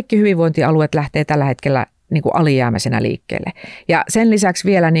meidän kaikki hyvinvointialueet lähtee tällä hetkellä niin kuin alijäämäisenä liikkeelle. Ja sen lisäksi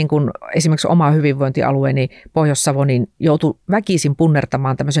vielä niin kuin esimerkiksi oma hyvinvointialueeni Pohjois-Savo niin joutui väkisin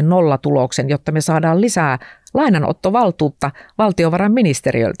punnertamaan tämmöisen nollatuloksen, jotta me saadaan lisää lainanottovaltuutta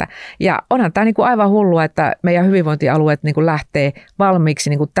valtiovarainministeriöltä. Ja onhan tämä niin kuin aivan hullua, että meidän hyvinvointialueet niin kuin lähtee valmiiksi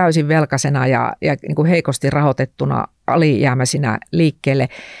niin kuin täysin velkaisena ja niin kuin heikosti rahoitettuna alijäämäisinä liikkeelle.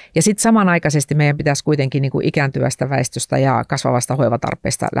 Ja sitten samanaikaisesti meidän pitäisi kuitenkin niin kuin ikääntyvästä väestöstä ja kasvavasta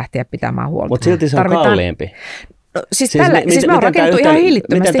hoivatarpeesta lähteä pitämään huolta. Mutta silti se on kalliimpi. No, siis me on rakentu ihan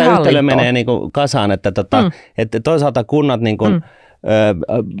hillittömästi hallintoon. Miten tämä yhtälö menee niin kuin kasaan, että toisaalta kunnat niin kuin,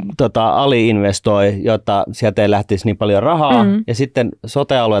 aliinvestoi, jotta sieltä ei lähtisi niin paljon rahaa, ja sitten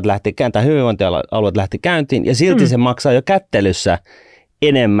sote-alueet lähti käyntiin, hyvinvointialueet lähti käyntiin, ja silti se maksaa jo kättelyssä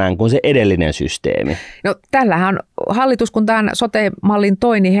enemmän kuin se edellinen systeemi. No tällähän hallitus, kun tämän sote-mallin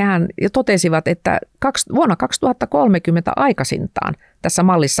toi, niin hehän totesivat, että vuonna 2030 aikaisintaan tässä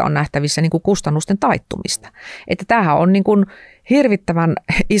mallissa on nähtävissä niin kuin kustannusten taittumista. Että tämähän on niin kuin hirvittävän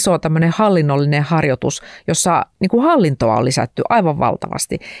iso tämmöinen hallinnollinen harjoitus, jossa niin kuin hallintoa on lisätty aivan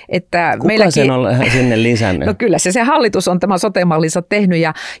valtavasti. Että kuka sen on sinne lisännyt? No kyllä se hallitus on tämän sote-mallinsa tehnyt,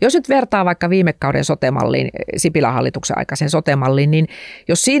 ja jos nyt vertaa vaikka viime kauden sote-malliin, Sipilän hallituksen aikaisen sote-malliin, niin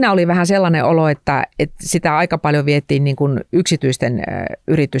jos siinä oli vähän sellainen olo, että sitä aika paljon vietiin niin kuin yksityisten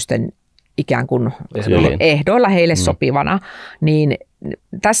yritysten ikään kuin ehdoilla heille sopivana, niin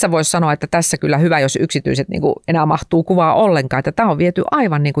tässä voisi sanoa, että tässä kyllä hyvä, jos yksityiset niin kuin enää mahtuu kuvaa ollenkaan, että tämä on viety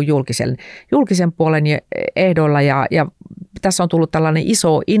aivan niin kuin julkisen puolen ehdoilla ja tässä on tullut tällainen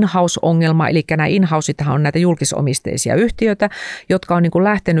iso in-house-ongelma, eli nämä in-houseithan on näitä julkisomisteisia yhtiöitä, jotka on niin kuin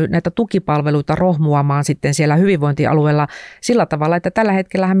lähtenyt näitä tukipalveluita rohmuamaan sitten siellä hyvinvointialueella sillä tavalla, että tällä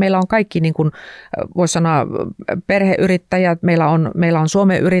hetkellähän meillä on kaikki, niin kuin voisi sanoa, perheyrittäjät, meillä on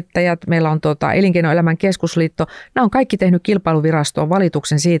Suomen yrittäjät, meillä on Elinkeinoelämän keskusliitto, nämä on kaikki tehnyt kilpailuvirastoon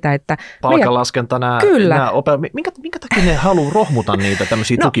valituksen siitä, että palkanlaskenta minkä takia ne haluaa rohmuta niitä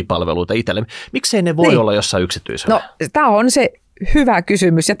tämmöisiä tukipalveluita itselleen? Miksei ne voi olla jossain yksityisellä? No, tämä on se hyvä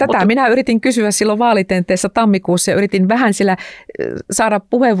kysymys, ja tätä minä yritin kysyä silloin vaalitenteessä tammikuussa ja yritin vähän sillä saada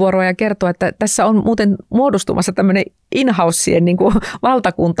puheenvuoroa ja kertoa, että tässä on muuten muodostumassa tämmöinen in-houseen niin kuin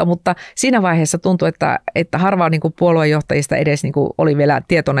valtakunta, mutta siinä vaiheessa tuntui, että harva niin kuin puoluejohtajista edes niin kuin oli vielä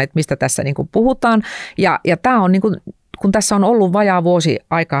tietoinen, että mistä tässä niin kuin puhutaan, ja tämä on niin kuin, kun tässä on ollut vajaa vuosi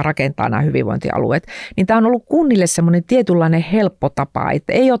aikaa rakentaa nämä hyvinvointialueet, niin tämä on ollut kunnille semmoinen tietynlainen helppo tapa,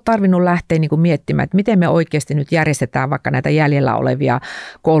 että ei ole tarvinnut lähteä niin kuin miettimään, että miten me oikeasti nyt järjestetään vaikka näitä jäljellä olevia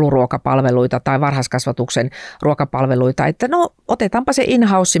kouluruokapalveluita tai varhaiskasvatuksen ruokapalveluita, että no otetaanpa se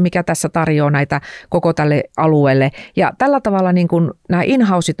in-house, mikä tässä tarjoaa näitä koko tälle alueelle. Ja tällä tavalla niin kuin nämä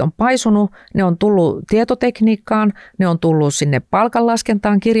in-houseit on paisunut, ne on tullut tietotekniikkaan, ne on tullut sinne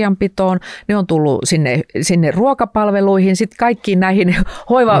palkanlaskentaan, kirjanpitoon, ne on tullut sinne ruokapalveluihin, sitten kaikkiin näihin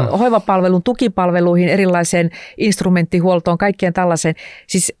hoivapalvelun, tukipalveluihin, erilaiseen instrumenttihuoltoon, kaikkeen tällaiseen.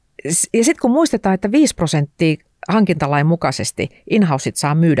 Siis, ja sitten kun muistetaan, että 5% hankintalain mukaisesti in-houseit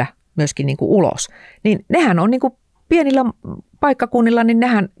saa myydä myöskin niin kuin ulos, niin nehän on niin kuin pienillä paikkakunnilla, niin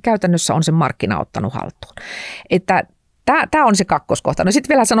nehän käytännössä on sen markkina ottanut haltuun. Että tämä on se kakkoskohta. No sitten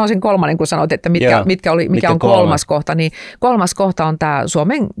vielä sanoisin kolmannen, kun sanoit, että mikä on kolmas kohta. Niin kolmas kohta on tämä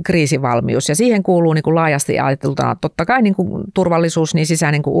Suomen kriisivalmius, ja siihen kuuluu niin kuin laajasti ajateltuna totta kai niin kuin turvallisuus, niin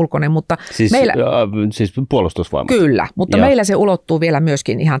sisäinen kuin ulkoinen. Mutta siis puolustusvoimat. Kyllä, mutta meillä se ulottuu vielä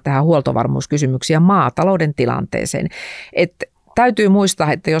myöskin ihan tähän huoltovarmuuskysymyksiin ja maatalouden tilanteeseen. Että täytyy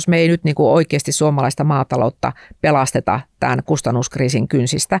muistaa, että jos me ei nyt niin kuin oikeasti suomalaista maataloutta pelasteta tämän kustannuskriisin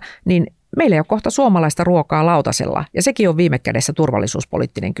kynsistä, niin meillä ei ole kohta suomalaista ruokaa lautasella, ja sekin on viime kädessä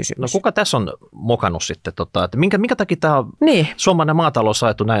turvallisuuspoliittinen kysymys. No kuka tässä on mokannut sitten, että minkä takia tämä suomalainen maatalous on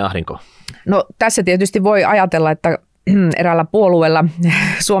ajettu näin ahdinkoon? No tässä tietysti voi ajatella, että eräällä puolueella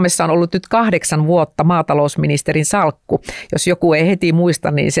Suomessa on ollut nyt 8 vuotta maatalousministerin salkku. Jos joku ei heti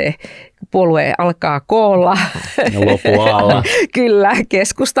muista, niin se puolue alkaa koolla. Lopualla. Kyllä,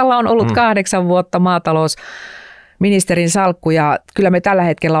 keskustalla on ollut 8 vuotta maatalousministerin salkku ja kyllä me tällä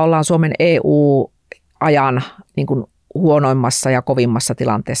hetkellä ollaan Suomen EU-ajan niin kuin huonoimmassa ja kovimmassa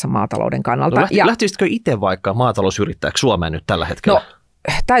tilanteessa maatalouden kannalta. No lähtisitkö itse vaikka maatalousyrittäjäksi Suomeen nyt tällä hetkellä? No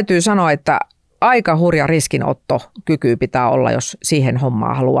täytyy sanoa, että aika hurja riskinottokyky pitää olla, jos siihen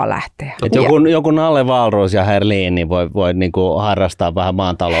hommaan haluaa lähteä. Et joku Nalle Wahlroos ja Herlin niin voi niinku harrastaa vähän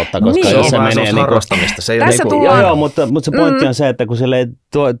maataloutta, koska niin. jos se menee harrastamista. Se ei tässä niinku, tullaan, joo, mutta se pointti on se, että kun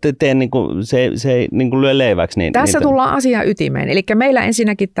se ei niinku lyö leiväksi. Niin, tässä tullaan asian ytimeen. Eli meillä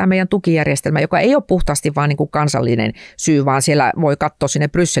ensinnäkin tämä meidän tukijärjestelmä, joka ei ole puhtaasti vaan niinku kansallinen syy, vaan siellä voi katsoa sinne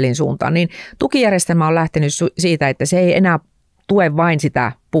Brysselin suuntaan, niin tukijärjestelmä on lähtenyt siitä, että se ei enää tue vain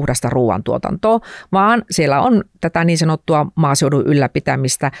sitä puhdasta ruoantuotantoa, vaan siellä on tätä niin sanottua maaseudun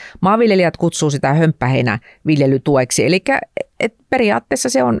ylläpitämistä. Maanviljelijät kutsuu sitä hömppäheinä viljelytueksi, eli periaatteessa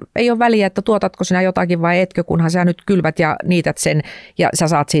ei ole väliä, että tuotatko sinä jotakin vai etkö, kunhan sä nyt kylvät ja niität sen ja sä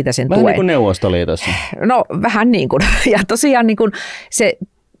saat siitä sen tuen. Vähän niin kuin Neuvostoliitossa. No vähän niin kuin. Ja tosiaan niin kuin se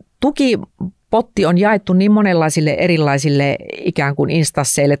tukipotti on jaettu niin monenlaisille erilaisille ikään kuin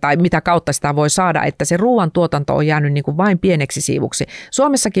instansseille tai mitä kautta sitä voi saada, että se ruoantuotanto on jäänyt niin kuin vain pieneksi siivuksi.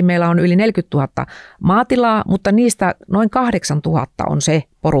 Suomessakin meillä on yli 40 000 maatilaa, mutta niistä noin 8 000 on se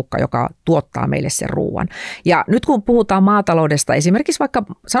porukka, joka tuottaa meille sen ruoan. Ja nyt kun puhutaan maataloudesta, esimerkiksi vaikka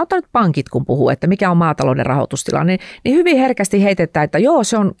sanotaan nyt pankit, kun puhuu, että mikä on maatalouden rahoitustilanne, niin hyvin herkästi heitetään, että joo,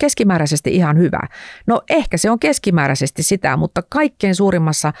 se on keskimääräisesti ihan hyvä. No ehkä se on keskimääräisesti sitä, mutta kaikkein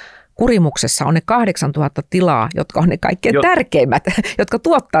suurimmassa kurimuksessa on ne 8 000 tilaa, jotka on ne kaikkein tärkeimmät, jotka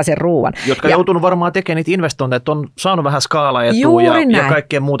tuottaa sen ruoan. Jotka on joutunut varmaan tekemään niitä investointeja, että on saanut vähän skaalaetua ja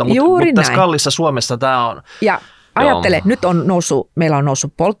kaikkea muuta, mutta tässä kallissa Suomessa tämä on. Ja ajattele, nyt meillä on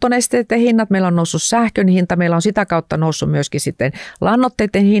noussut polttonesteiden hinnat, meillä on noussut sähkön hinta, meillä on sitä kautta noussut myöskin sitten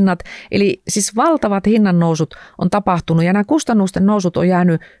lannoitteiden hinnat. Eli siis valtavat hinnannousut on tapahtunut ja nämä kustannusten nousut on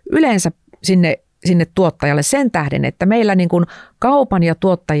jäänyt yleensä sinne tuottajalle sen tähden, että meillä niin kuin kaupan ja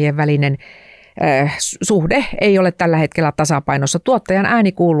tuottajien välinen suhde ei ole tällä hetkellä tasapainossa. Tuottajan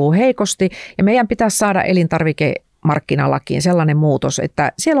ääni kuuluu heikosti ja meidän pitäisi saada elintarvikemarkkinalakiin sellainen muutos,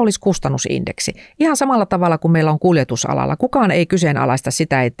 että siellä olisi kustannusindeksi. Ihan samalla tavalla kuin meillä on kuljetusalalla. Kukaan ei kyseenalaista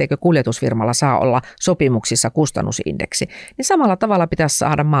sitä, etteikö kuljetusfirmalla saa olla sopimuksissa kustannusindeksi. Niin samalla tavalla pitäisi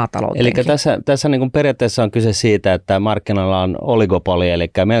saada maatalouteenkin. Eli tässä niin kuin periaatteessa on kyse siitä, että markkinoilla on oligopoli,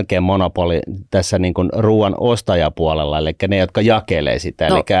 eli melkein monopoli tässä niin kuin ruoan ostajapuolella, eli ne, jotka jakelee sitä,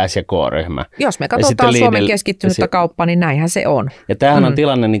 eli S- ja K-ryhmä. Jos me katsotaan Suomen keskittynyttä kauppaa, niin näinhän se on. Ja tämähän on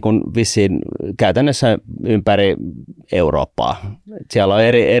tilanne niin kuin vissiin käytännössä ympäri Eurooppaa. Siellä on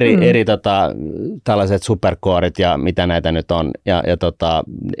eri tällaiset superkoorit ja mitä näitä nyt on. Ja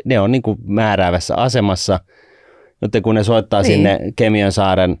ne on niin kuin määräävässä asemassa. Nyt kun ne soittaa sinne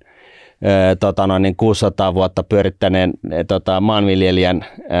Kemiönsaaren 600 vuotta pyörittäneen maanviljelijän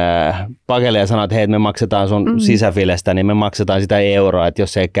pakelle ja sanoo, että hei, me maksetaan sun sisäfilestä, niin me maksetaan sitä euroa, että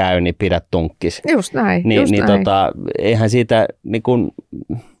jos ei käy, niin pidä tunkkis. Just näin. Eihän siitä niin kuin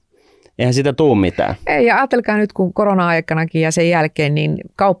eihän siitä tule mitään. Ei, ja ajatelkaa nyt, kun korona-aikanakin ja sen jälkeen, niin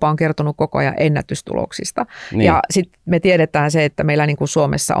kauppa on kertonut koko ajan ennätystuloksista. Niin. Ja sitten me tiedetään se, että meillä niin kuin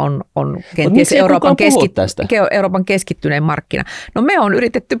Suomessa on kenties Euroopan keskittyneen markkina. No me on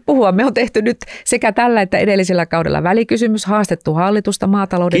yritetty puhua, me on tehty nyt sekä tällä että edellisellä kaudella välikysymys, haastettu hallitusta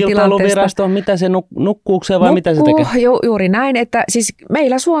maatalouden tilanteesta. Kilpailuvirasto, mitä se nukkuuko se vai mitä se tekee? Juuri näin, että siis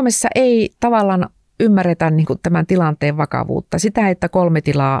meillä Suomessa ei tavallaan ymmärretä niin kuin tämän tilanteen vakavuutta. Sitä, että 3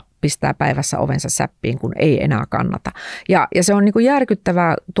 tilaa pistää päivässä ovensa säppiin, kun ei enää kannata. Ja se on niin kuin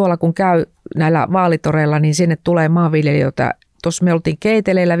järkyttävää tuolla, kun käy näillä vaalitoreilla, niin sinne tulee maanviljelijöitä. Tuossa me oltiin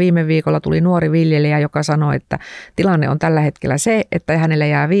Keiteleillä viime viikolla, tuli nuori viljelijä, joka sanoi, että tilanne on tällä hetkellä se, että hänelle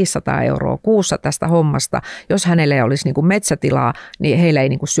jää 500 € kuussa tästä hommasta. Jos hänelle olisi niin kuin metsätilaa, niin heillä ei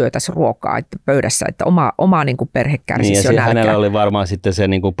niin kuin syötäisi ruokaa pöydässä, että oma niin kuin perhe kärsisi jo nälkään. Hänellä oli varmaan sitten se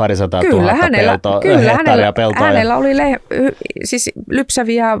niin kuin 200 000 hehtaaria peltoa. Hänellä oli siis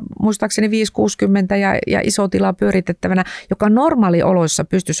lypsäviä, muistaakseni 5-60 ja iso tila pyöritettävänä, joka normaalioloissa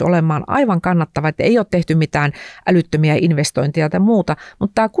pystyisi olemaan aivan kannattava, että ei ole tehty mitään älyttömiä investointeja tai muuta,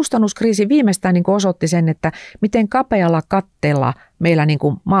 mutta tämä kustannuskriisi viimeistään niin osoitti sen, että miten kapealla katteella meillä niin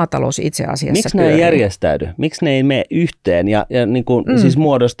kuin maatalous itse asiassa Miksi ne ei järjestäydy? Miksi ne ei mene yhteen ja niin kuin, siis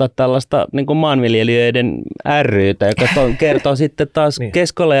muodostaa tällaista niin kuin maanviljelijöiden ry:tä, joka kertoo sitten taas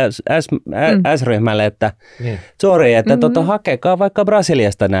Keskolle ja S-ryhmälle, että sori, että hakekaa vaikka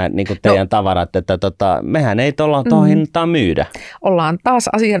Brasiliasta nämä niin kuin teidän tavarat, että mehän ei tuohon hintaan myydä. Ollaan taas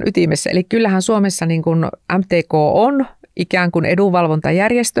asian ytimessä, eli kyllähän Suomessa niin kuin MTK on ikään kuin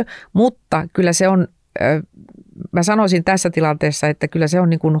edunvalvontajärjestö, mutta kyllä se on, mä sanoisin tässä tilanteessa, että kyllä se on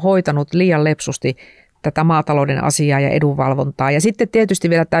niin kuin hoitanut liian lepsusti tätä maatalouden asiaa ja edunvalvontaa. Ja sitten tietysti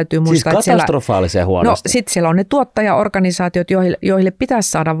vielä täytyy muistaa, siis katastrofaalisia huonosti. Sitten siellä on ne tuottajaorganisaatiot, joille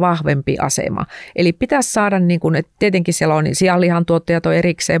pitäisi saada vahvempi asema. Eli pitäisi saada, niin kuin, että tietenkin siellä on sianlihan tuottajat on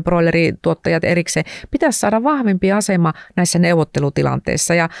erikseen, broilerituottajat erikseen, pitäisi saada vahvempi asema näissä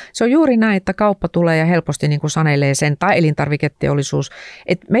neuvottelutilanteissa. Ja se on juuri näin, että kauppa tulee ja helposti niin kuin sanelee sen, tai elintarviketeollisuus.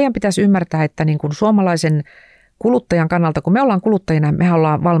 Et meidän pitäisi ymmärtää, että niin kuin suomalaisen kuluttajan kannalta, kun me ollaan kuluttajina, me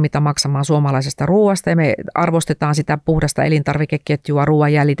ollaan valmiita maksamaan suomalaisesta ruoasta ja me arvostetaan sitä puhdasta elintarvikeketjua,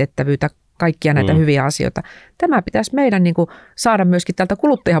 ruoan jäljitettävyyttä, kaikkia näitä hyviä asioita. Tämä pitäisi meidän niin kuin saada myöskin tältä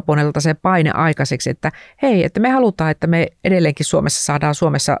kuluttajapuolelta se paine aikaiseksi, että hei, että me halutaan, että me edelleenkin Suomessa saadaan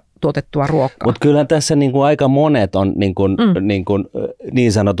Suomessa tuotettua ruokaa. Mutta kyllä tässä niin kuin aika monet on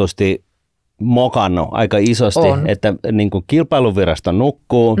niin sanotusti mokannut aika isosti, että niin kuin kilpailuvirasto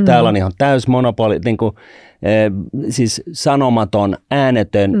nukkuu, täällä on ihan täys monopoli, niin kuin, siis sanomaton,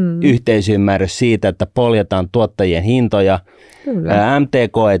 äänetön yhteisymmärrys siitä, että poljetaan tuottajien hintoja. Kyllä.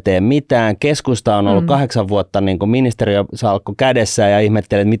 MTK ei tee mitään. Keskusta on ollut 8 vuotta niin kuin ministeriösalkku kädessä ja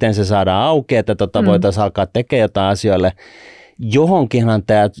ihmettelee, miten se saadaan auki, että voitaisiin alkaa tekemään jotain asioille. Johonkinhan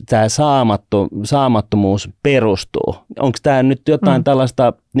tämä saamattomuus perustuu. Onko tämä nyt jotain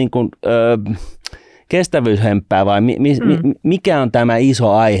tällaista niin kuin, kestävyyshemppää vai mikä on tämä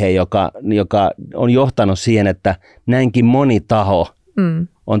iso aihe, joka on johtanut siihen, että näinkin moni taho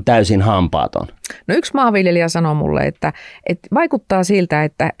on täysin hampaaton? No yksi maanviljelijä sanoi mulle, että vaikuttaa siltä,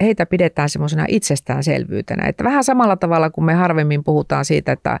 että heitä pidetään semmoisena itsestäänselvyytenä. Että vähän samalla tavalla kuin me harvemmin puhutaan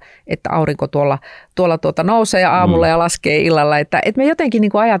siitä, että aurinko tuolla nousee aamulla ja laskee illalla. Että me jotenkin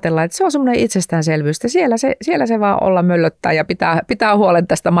niin kuin ajatellaan, että se on semmoinen itsestäänselvyys. Siellä se vaan olla möllöttää ja pitää huolen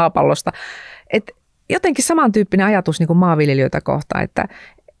tästä maapallosta. Että jotenkin samantyyppinen ajatus niin kuin maanviljelijöitä kohtaan, että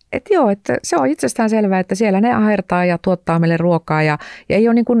se on itsestään selvää, että siellä ne ahertaa ja tuottaa meille ruokaa ja ei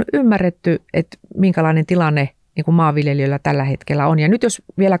ole niin kuin ymmärretty, että minkälainen tilanne niin kuin maanviljelijöillä tällä hetkellä on. Ja nyt jos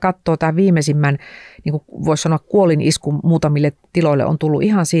vielä katsoo tämän viimeisimmän, niin kuin voisi sanoa kuolinisku muutamille tiloille on tullut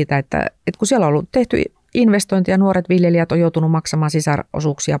ihan siitä, että kun siellä on ollut tehty investointia, nuoret viljelijät on joutunut maksamaan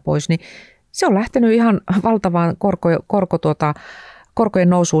sisäosuuksia pois, niin se on lähtenyt ihan valtavaan korkojen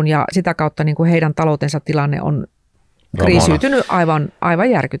nousuun ja sitä kautta niin kuin heidän taloutensa tilanne on kriisiytynyt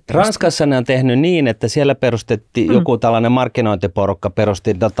aivan järkyttävästi. Ranskassa ne on tehnyt niin, että siellä perustettiin joku tällainen markkinointiporukka,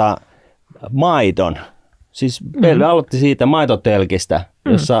 perusti maidon. Siis aloitti siitä maitotelkistä,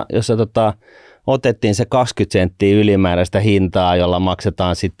 jossa otettiin se 20 senttiä ylimääräistä hintaa, jolla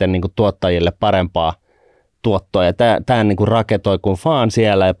maksetaan sitten niin kuin tuottajille parempaa tuottoa. Ja tämä niin kuin raketoi kuin faan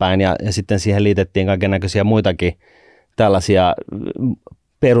siellä päin ja sitten siihen liitettiin kaikennäköisiä muitakin tällaisia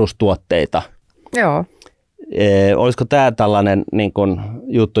perustuotteita. Joo. Olisiko tämä tällainen niin kun,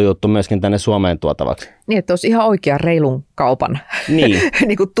 juttu myöskin tänne Suomeen tuotavaksi? Niin, että olisi ihan oikea reilun kaupan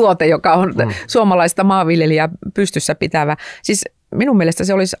niin kuin tuote, joka on suomalaista maanviljelijää pystyssä pitävä. Siis minun mielestä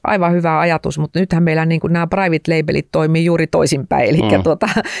se olisi aivan hyvä ajatus, mutta nythän meillä niin kuin nämä private labelit toimii juuri toisinpäin,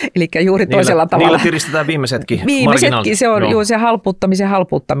 eli juuri toisella tavalla. Niillä tiristetään viimeisetkin se on juuri se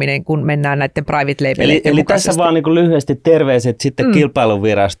halpuuttaminen, kun mennään näiden private labelien Eli tässä vaan niin kuin lyhyesti terveiset sitten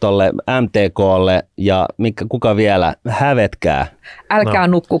kilpailuvirastolle, MTKlle ja kuka vielä, hävetkää. Älkää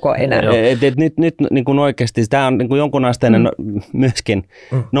nukkuko enää. Nyt niin kuin oikeasti tämä on niin kuin jonkunasteinen myöskin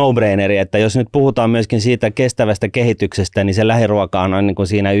no-braineri, että jos nyt puhutaan myöskin siitä kestävästä kehityksestä, niin se lähiruoka on niin kuin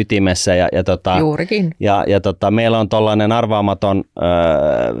siinä ytimessä. Juurikin. Ja meillä on tuollainen arvaamaton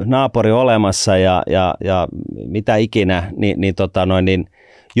naapuri olemassa ja mitä ikinä, niin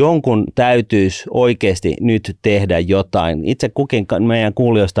jonkun täytyisi oikeasti nyt tehdä jotain. Itse kukin meidän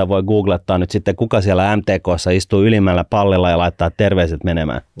kuulijoista voi googlettaa nyt sitten, kuka siellä MTK:ssa istuu ylimmällä pallilla ja laittaa terveiset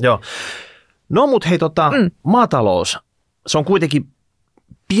menemään. Joo. No mut hei, maatalous, se on kuitenkin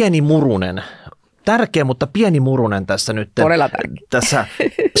pieni murunen. Tärkeä, mutta pieni murunen tässä nyt. Todella tärkeä. Tässä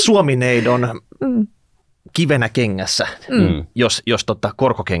Suomi-neidon kivenä kengässä, jos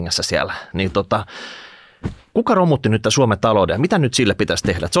korkokengässä siellä, niin kuka romutti nyt Suomen talouden? Mitä nyt sille pitäisi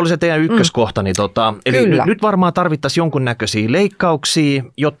tehdä? Se oli se teidän ykköskohta. Niin eli nyt varmaan tarvittaisiin jonkunnäköisiä leikkauksia,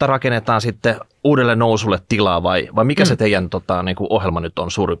 jotta rakennetaan sitten uudelle nousulle tilaa vai mikä se teidän niin kuin ohjelma nyt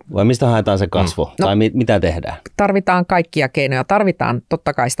on suuri? Vai mistä haetaan se kasvu tai mitä tehdään? Tarvitaan kaikkia keinoja. Tarvitaan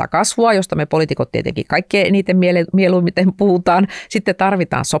totta kai sitä kasvua, josta me poliitikot tietenkin kaikkein eniten mieluummin puhutaan. Sitten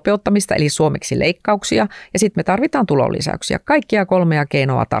tarvitaan sopeuttamista eli suomeksi leikkauksia ja sitten me tarvitaan tulonlisäyksiä. Kaikkia 3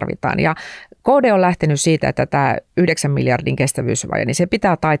 keinoa tarvitaan ja KD on lähtenyt siitä, että tämä 9 miljardin kestävyysvaje, niin se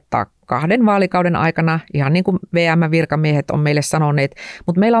pitää taittaa 2 vaalikauden aikana, ihan niin kuin VM-virkamiehet on meille sanoneet,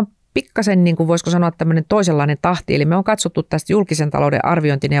 mutta meillä on pikkasen, niin kuin voisiko sanoa, tämmöinen toisenlainen tahti. Eli me on katsottu tästä julkisen talouden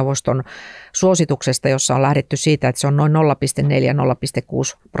arviointineuvoston suosituksesta, jossa on lähdetty siitä, että se on noin 0,4-0,6%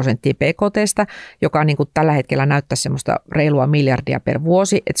 PKT:stä, joka niin kuin tällä hetkellä näyttää semmoista reilua miljardia per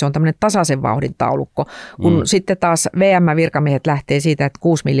vuosi, että se on tämmöinen tasaisen vauhdin taulukko, kun sitten taas VM-virkamiehet lähtee siitä, että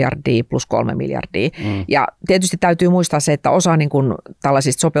 6 miljardia plus 3 miljardia. Ja tietysti täytyy muistaa se, että osa niin kuin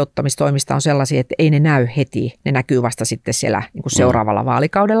tällaisista sopeuttamistoimista on sellaisia, että ei ne näy heti, ne näkyy vasta sitten siellä niin kuin seuraavalla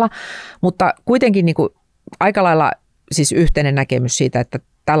vaalikaudella. Mutta kuitenkin niin kuin aika lailla siis yhteinen näkemys siitä, että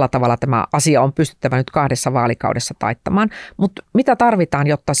tällä tavalla tämä asia on pystyttävä nyt 2 vaalikaudessa taittamaan. Mutta mitä tarvitaan,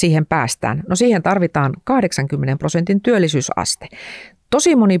 jotta siihen päästään? No siihen tarvitaan 80% työllisyysaste.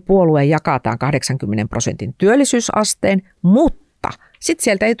 Tosi moni puolue jakaa tämän 80% työllisyysasteen, mutta sitten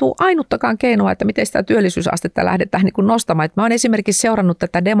sieltä ei tule ainuttakaan keinoa, että miten sitä työllisyysastetta lähdetään niin kuin nostamaan. Mä oon esimerkiksi seurannut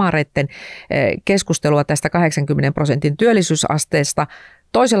tätä demareitten keskustelua tästä 80% työllisyysasteesta.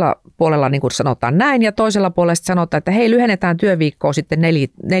 Toisella puolella niin kuin sanotaan näin ja toisella puolella sanotaan, että hei, lyhennetään työviikkoa sitten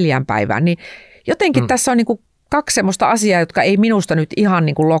 4 päivään. Niin jotenkin tässä on niin kuin 2 semmoista asiaa, jotka ei minusta nyt ihan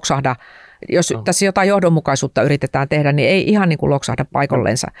niin kuin loksahda. Jos tässä jotain johdonmukaisuutta yritetään tehdä, niin ei ihan niin kuin loksahda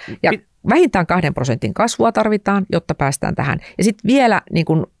paikallensa. Ja vähintään 2% kasvua tarvitaan, jotta päästään tähän. Ja sitten vielä niin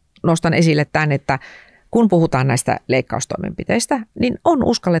kuin nostan esille tämän, että kun puhutaan näistä leikkaustoimenpiteistä, niin on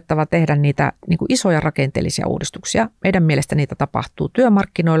uskallettava tehdä niitä niin kuin isoja rakenteellisia uudistuksia. Meidän mielestä niitä tapahtuu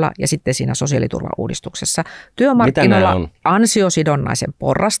työmarkkinoilla ja sitten siinä sosiaaliturvauudistuksessa. Työmarkkinoilla ansiosidonnaisen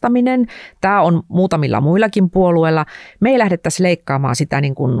porrastaminen, tämä on muutamilla muillakin puolueilla. Me ei lähdettäisi leikkaamaan sitä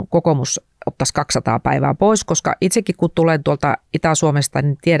niin kuin kokoomus ottaisi 200 päivää pois, koska itsekin kun tulen tuolta Itä-Suomesta,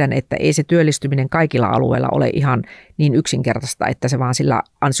 niin tiedän, että ei se työllistyminen kaikilla alueilla ole ihan niin yksinkertaista, että se vaan sillä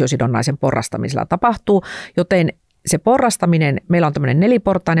ansiosidonnaisen porrastamisella tapahtuu, joten se porrastaminen, meillä on tämmöinen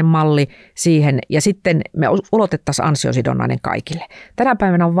 4-portainen malli siihen ja sitten me ulotettaisiin ansiosidonnainen kaikille. Tänä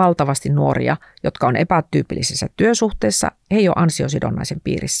päivänä on valtavasti nuoria, jotka on epätyypillisessä työsuhteessa, he ei ole ansiosidonnaisen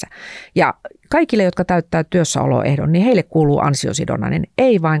piirissä. Ja kaikille, jotka täyttää työssäoloehdon, niin heille kuuluu ansiosidonnainen,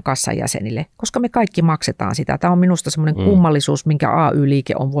 ei vain kassan jäsenille, koska me kaikki maksetaan sitä. Tämä on minusta semmoinen kummallisuus, minkä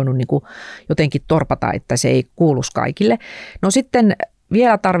AY-liike on voinut niin kuin jotenkin torpata, että se ei kuuluisi kaikille. No sitten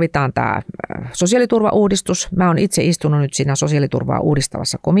vielä tarvitaan tämä sosiaaliturvauudistus. Mä oon itse istunut nyt siinä sosiaaliturvaa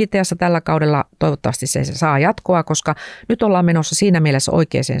uudistavassa komiteassa tällä kaudella. Toivottavasti se saa jatkoa, koska nyt ollaan menossa siinä mielessä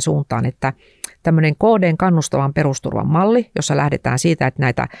oikeaan suuntaan, että tämmöinen KD:n kannustavan perusturvan malli, jossa lähdetään siitä, että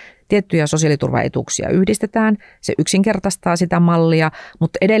näitä tiettyjä sosiaaliturvaetuuksia yhdistetään. Se yksinkertaistaa sitä mallia,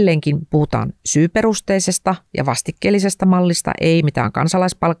 mutta edelleenkin puhutaan syyperusteisesta ja vastikkeellisesta mallista, ei mitään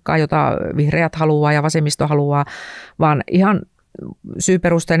kansalaispalkkaa, jota vihreät haluaa ja vasemmisto haluaa, vaan ihan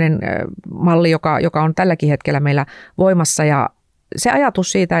syyperusteinen malli, joka on tälläkin hetkellä meillä voimassa ja se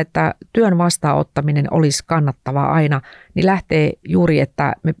ajatus siitä, että työn vastaanottaminen olisi kannattavaa aina, niin lähtee juuri,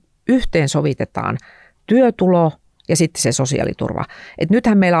 että me yhteensovitetaan työtulo ja sitten se sosiaaliturva. Et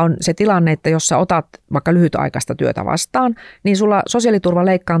nythän meillä on se tilanne, että jos sä otat vaikka lyhytaikaista työtä vastaan, niin sulla sosiaaliturva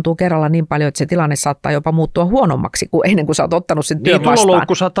leikkaantuu kerralla niin paljon, että se tilanne saattaa jopa muuttua huonommaksi kuin ennen kuin sä oot ottanut sen työn vastaan.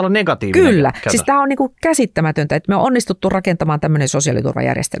 Tuloloukku saattaa olla negatiivinen. Kyllä. Siis tämä on niinku käsittämätöntä, että me on onnistuttu rakentamaan tämmöinen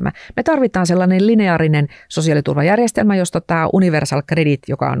sosiaaliturvajärjestelmä. Me tarvitaan sellainen lineaarinen sosiaaliturvajärjestelmä, josta tämä universal credit,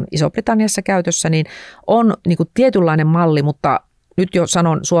 joka on Iso-Britanniassa käytössä, niin on niinku tietynlainen malli, mutta nyt jo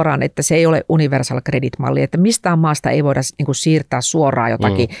sanon suoraan, että se ei ole universal credit-malli, että mistään maasta ei voida niin kuin siirtää suoraan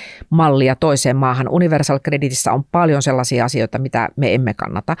jotakin mallia toiseen maahan. Universal creditissä on paljon sellaisia asioita, mitä me emme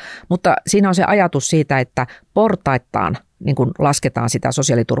kannata, mutta siinä on se ajatus siitä, että portaittain niin kuin lasketaan sitä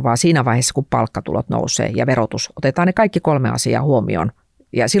sosiaaliturvaa siinä vaiheessa, kun palkkatulot nousee ja verotus. Otetaan ne kaikki 3 asiaa huomioon.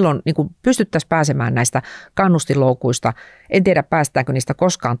 Ja silloin niin kuin pystyttäisiin pääsemään näistä kannustinloukuista. En tiedä, päästäänkö niistä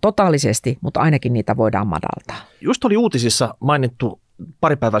koskaan totaalisesti, mutta ainakin niitä voidaan madaltaa. Just oli uutisissa mainittu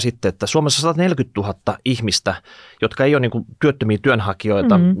pari päivää sitten, että Suomessa 140 000 ihmistä, jotka ei ole niin kuin työttömiä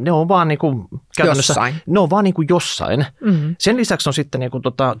työnhakijoita, ne on vaan niin kuin käytännössä jossain. Ne on vaan niin kuin jossain. Sen lisäksi on sitten niin kuin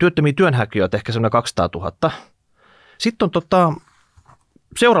työttömiä työnhakijoita ehkä semmoinen 200 000. Sitten on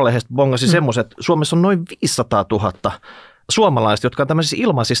Seuralehdestä bongasi semmoiset, että Suomessa on noin 500 000 suomalaiset, jotka on tämmöisissä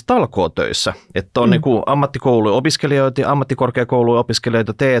ilmaisissa talkootöissä, että on niin kuin ammattikoulujen opiskelijoita, ammattikorkeakoulujen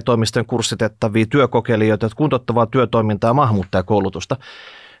opiskelijoita, TE-toimistojen kurssitettavia, työkokeilijoita, kuntouttavaa työtoimintaa ja maahanmuuttajakoulutusta.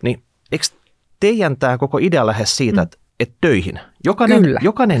 Niin eikö teidän tämä koko idea lähes siitä, että töihin.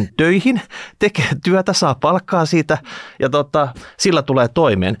 Jokainen töihin, tekee työtä, saa palkkaa siitä ja sillä tulee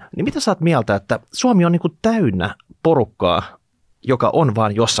toimeen. Niin mitä sä oot mieltä, että Suomi on niin kuin täynnä porukkaa, joka on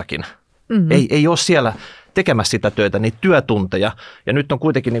vaan jossakin. Ei ole siellä tekemässä sitä työtä, niin työtunteja, ja nyt on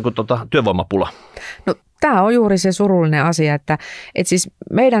kuitenkin niin kuin työvoimapula. No, tämä on juuri se surullinen asia, että siis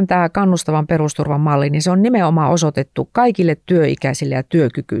meidän tämä kannustavan perusturvan malli, niin se on nimenomaan osoitettu kaikille työikäisille ja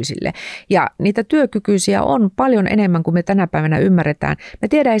työkykyisille. Ja niitä työkykyisiä on paljon enemmän kuin me tänä päivänä ymmärretään. Me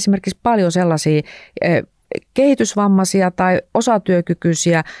tiedän esimerkiksi paljon sellaisia kehitysvammaisia tai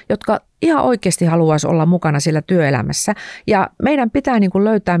osatyökykyisiä, jotka ihan oikeasti haluaisi olla mukana siellä työelämässä. Ja meidän pitää niin kuin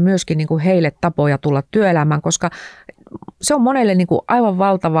löytää myöskin niin kuin heille tapoja tulla työelämään, koska se on monelle niin kuin aivan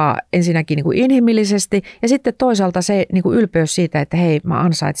valtavaa ensinnäkin niin kuin inhimillisesti ja sitten toisaalta se niin kuin ylpeys siitä, että hei, mä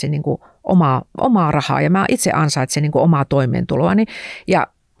ansaitsen niin kuin omaa rahaa ja mä itse ansaitsen niin kuin omaa toimeentuloani. Ja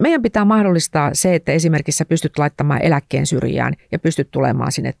meidän pitää mahdollistaa se, että esimerkiksi sä pystyt laittamaan eläkkeen syrjään ja pystyt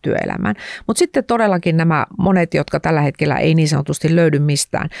tulemaan sinne työelämään. Mutta sitten todellakin nämä monet, jotka tällä hetkellä ei niin sanotusti löydy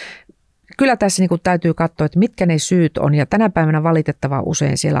mistään. Kyllä tässä niin kuin täytyy katsoa, että mitkä ne syyt on, ja tänä päivänä valitettavan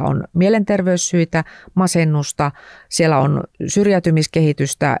usein siellä on mielenterveyssyitä, masennusta, siellä on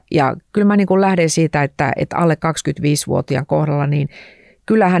syrjäytymiskehitystä, ja kyllä mä niin kuin lähden siitä, että alle 25-vuotiaan kohdalla, niin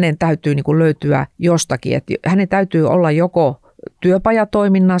kyllä hänen täytyy niin kuin löytyä jostakin, että hänen täytyy olla joko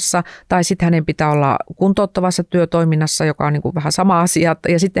työpajatoiminnassa tai sitten hänen pitää olla kuntouttavassa työtoiminnassa, joka on niin kuin vähän sama asia,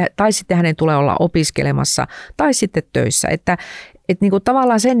 tai sitten hänen tulee olla opiskelemassa tai sitten töissä, että niin kuin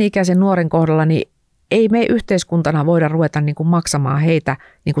tavallaan sen ikäisen nuoren kohdalla niin ei me yhteiskuntana voida ruveta niin kuin maksamaan heitä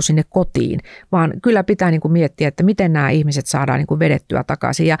niin kuin sinne kotiin, vaan kyllä pitää niin kuin miettiä, että miten nämä ihmiset saadaan niin kuin vedettyä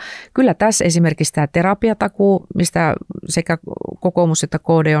takaisin. Ja kyllä tässä esimerkiksi tämä terapiatakuu, mistä sekä kokoomus että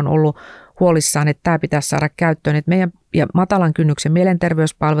KD on ollut huolissaan, että tämä pitäisi saada käyttöön, että meidän ja matalan kynnyksen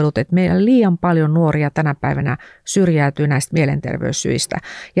mielenterveyspalvelut, että meillä liian paljon nuoria tänä päivänä syrjäytyy näistä mielenterveyssyistä.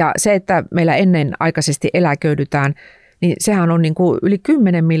 Ja se, että meillä ennenaikaisesti eläköidytään, niin sehän on niin kuin yli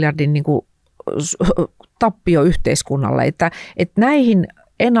 10 miljardin niin kuin tappio yhteiskunnalle, että näihin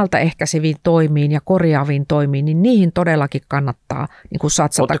ennaltaehkäiseviin toimiin ja korjaaviin toimiin, niin niihin todellakin kannattaa niin kuin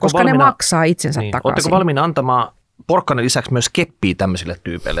satsata, koska ne maksaa itsensä takaisin. Oletteko valmiina antamaan porkkanen lisäksi myös keppiä tämmöisille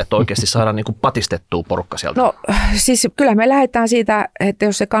tyypeille, että oikeasti saadaan niin kuin patistettua porukka sieltä? No siis kyllä me lähdetään siitä, että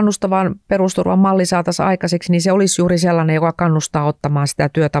jos se kannustavan perusturvan malli saataisiin aikaiseksi, niin se olisi juuri sellainen, joka kannustaa ottamaan sitä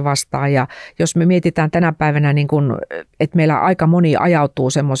työtä vastaan. Ja jos me mietitään tänä päivänä, niin kuin, että meillä aika moni ajautuu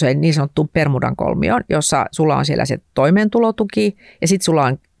semmoiseen niin sanottuun Bermudan kolmioon, jossa sulla on siellä se toimeentulotuki ja sitten sulla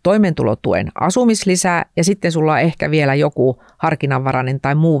on toimeentulotuen asumislisää ja sitten sulla on ehkä vielä joku harkinnanvarainen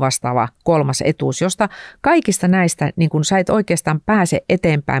tai muu vastaava kolmas etuus, josta kaikista näistä niin kun sä et oikeastaan pääse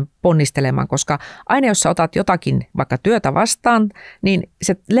eteenpäin ponnistelemaan, koska aina jos sä otat jotakin vaikka työtä vastaan, niin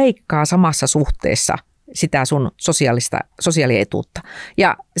se leikkaa samassa suhteessa sitä sun sosiaalietuutta.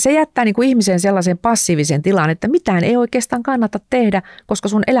 Ja se jättää niin kuin ihmisen sellaisen passiivisen tilaan, että mitään ei oikeastaan kannata tehdä, koska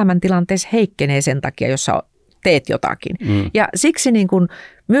sun elämäntilanteessa heikkenee sen takia, jos sä teet jotakin. Ja siksi niin kuin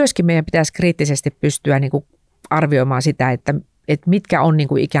myöskin meidän pitäisi kriittisesti pystyä niin kuin arvioimaan sitä, että mitkä on niin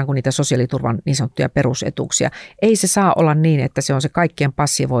kuin ikään kuin niitä sosiaaliturvan niin sanottuja perusetuuksia. Ei se saa olla niin, että se on se kaikkien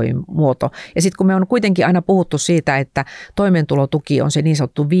passivoin muoto. Ja sitten kun me on kuitenkin aina puhuttu siitä, että toimeentulotuki on se niin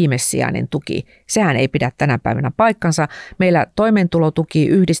sanottu viimesijainen tuki, sehän ei pidä tänä päivänä paikkansa. Meillä toimeentulotuki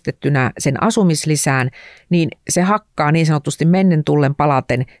yhdistettynä sen asumislisään, niin se hakkaa niin sanotusti mennen tullen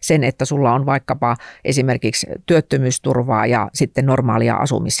palaten sen, että sulla on vaikkapa esimerkiksi työttömyysturvaa ja sitten normaalia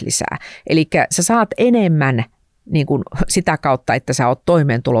asumislisää. Eli sä saat enemmän niin kuin sitä kautta, että sä oot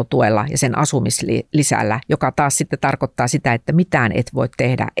toimeentulotuella ja sen asumislisällä, joka taas sitten tarkoittaa sitä, että mitään et voi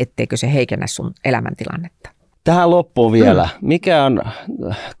tehdä, etteikö se heikennä sun elämäntilannetta. Tähän loppuun vielä. Mikä on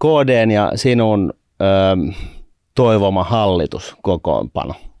KD:n ja sinun toivoma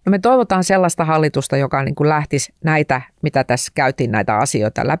hallituskokoonpano? No me toivotaan sellaista hallitusta, joka niin kuin lähtisi näitä, mitä tässä käytiin näitä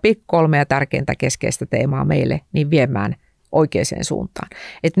asioita läpi, 3 tärkeintä keskeistä teemaa meille, niin viemään oikeaan suuntaan.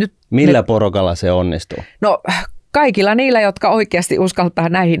 Millä porukalla se onnistuu? No kaikilla niillä, jotka oikeasti uskaltaa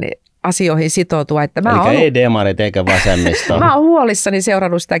näihin asioihin sitoutua. Että ei demarit eikä vasemmisto. Mä oon huolissani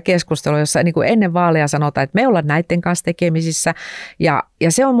seurannut sitä keskustelua, jossa niin kuin ennen vaaleja sanotaan, että me ollaan näiden kanssa tekemisissä. Ja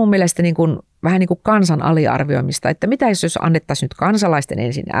se on mun mielestä niin kuin vähän niin kuin kansan aliarvioimista, että mitä jos annettaisiin nyt kansalaisten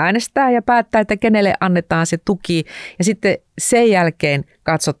ensin äänestää ja päättää, että kenelle annetaan se tuki ja sitten sen jälkeen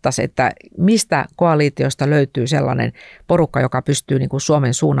katsottaisiin, että mistä koalitiosta löytyy sellainen porukka, joka pystyy niin kuin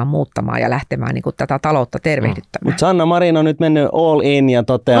Suomen suunnan muuttamaan ja lähtemään niin kuin tätä taloutta tervehdyttämään. Mutta Sanna Marin on nyt mennyt all in ja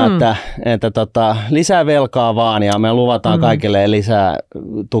toteaa, että lisää velkaa vaan ja me luvataan kaikille lisää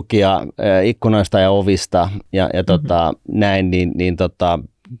tukia ikkunoista ja ovista ja näin, niin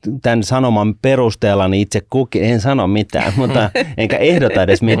tämän sanoman perusteella niin itse kukin, en sano mitään, mutta, enkä ehdota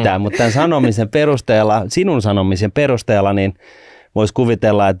edes mitään, mutta tämän sanomisen perusteella, sinun sanomisen perusteella, niin voisi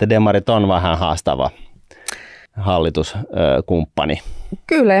kuvitella, että demarit on vähän haastava hallituskumppani.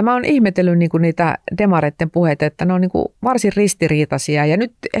 Kyllä, ja mä oon ihmetellyt niinku niitä demareiden puheita, että ne on niinku varsin ristiriitaisia. Ja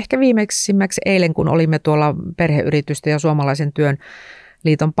nyt ehkä viimeisimmäksi eilen, kun olimme tuolla perheyritysten ja suomalaisen työn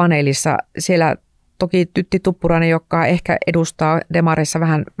liiton paneelissa, siellä toki Tytti Tuppurainen, joka ehkä edustaa demareissa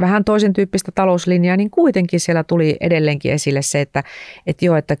vähän toisen tyyppistä talouslinjaa, niin kuitenkin siellä tuli edelleenkin esille se, että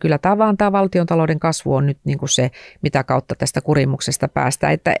että kyllä tämä valtiontalouden kasvu on nyt niin kuin se, mitä kautta tästä kurimuksesta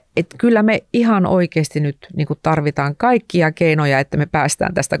päästään. Että kyllä me ihan oikeasti nyt niin kuin tarvitaan kaikkia keinoja, että me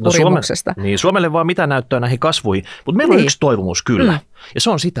päästään tästä kurimuksesta. Suomelle vaan mitä näyttöä näihin kasvuihin, mutta meillä on yksi toivomus kyllä. Ja se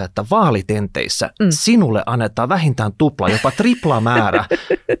on sitä, että vaalitenteissä sinulle annetaan vähintään tupla, jopa tripla määrä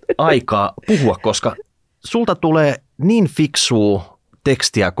aikaa puhua, koska sulta tulee niin fiksua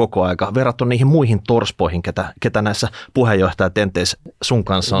tekstiä koko aika verrattuna niihin muihin torspoihin, ketä näissä puheenjohtajatenteissä sun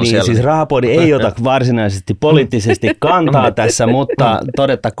kanssa on siellä. Siis Rahapodi ei ota varsinaisesti poliittisesti kantaa tässä, mutta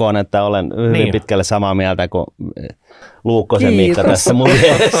todettakoon, että olen hyvin pitkälle samaa mieltä kuin Luukkosen Miikka tässä mun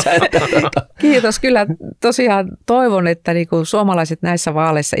vieressä. Kiitos. Kyllä tosiaan toivon, että niinku suomalaiset näissä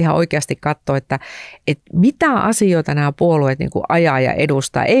vaaleissa ihan oikeasti katsoo, että mitä asioita nämä puolueet niinku ajaa ja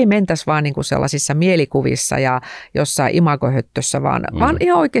edustaa. Ei mentäisi vaan niinku sellaisissa mielikuvissa ja jossain imagohöttössä, vaan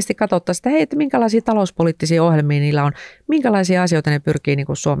ihan oikeasti katsottaisiin, että minkälaisia talouspoliittisia ohjelmia niillä on, minkälaisia asioita ne pyrkii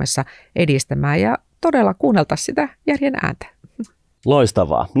niinku Suomessa edistämään ja todella kuunneltaisiin sitä järjen ääntä.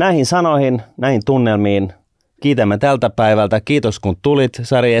 Loistavaa. Näihin sanoihin, näihin tunnelmiin kiitämme tältä päivältä. Kiitos kun tulit,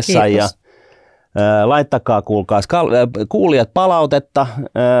 Sari Essayah. Laittakaa kuulkaas kuulijat palautetta.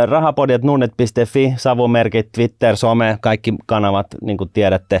 Rahapodi@nordnet.fi, savumerkit, Twitter, some, kaikki kanavat, niin kuin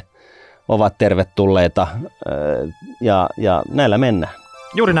tiedätte, ovat tervetulleita. Ja näillä mennään.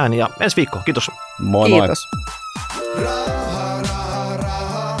 Juuri näin ja ensi viikko. Kiitos. Moi Kiitos. moi.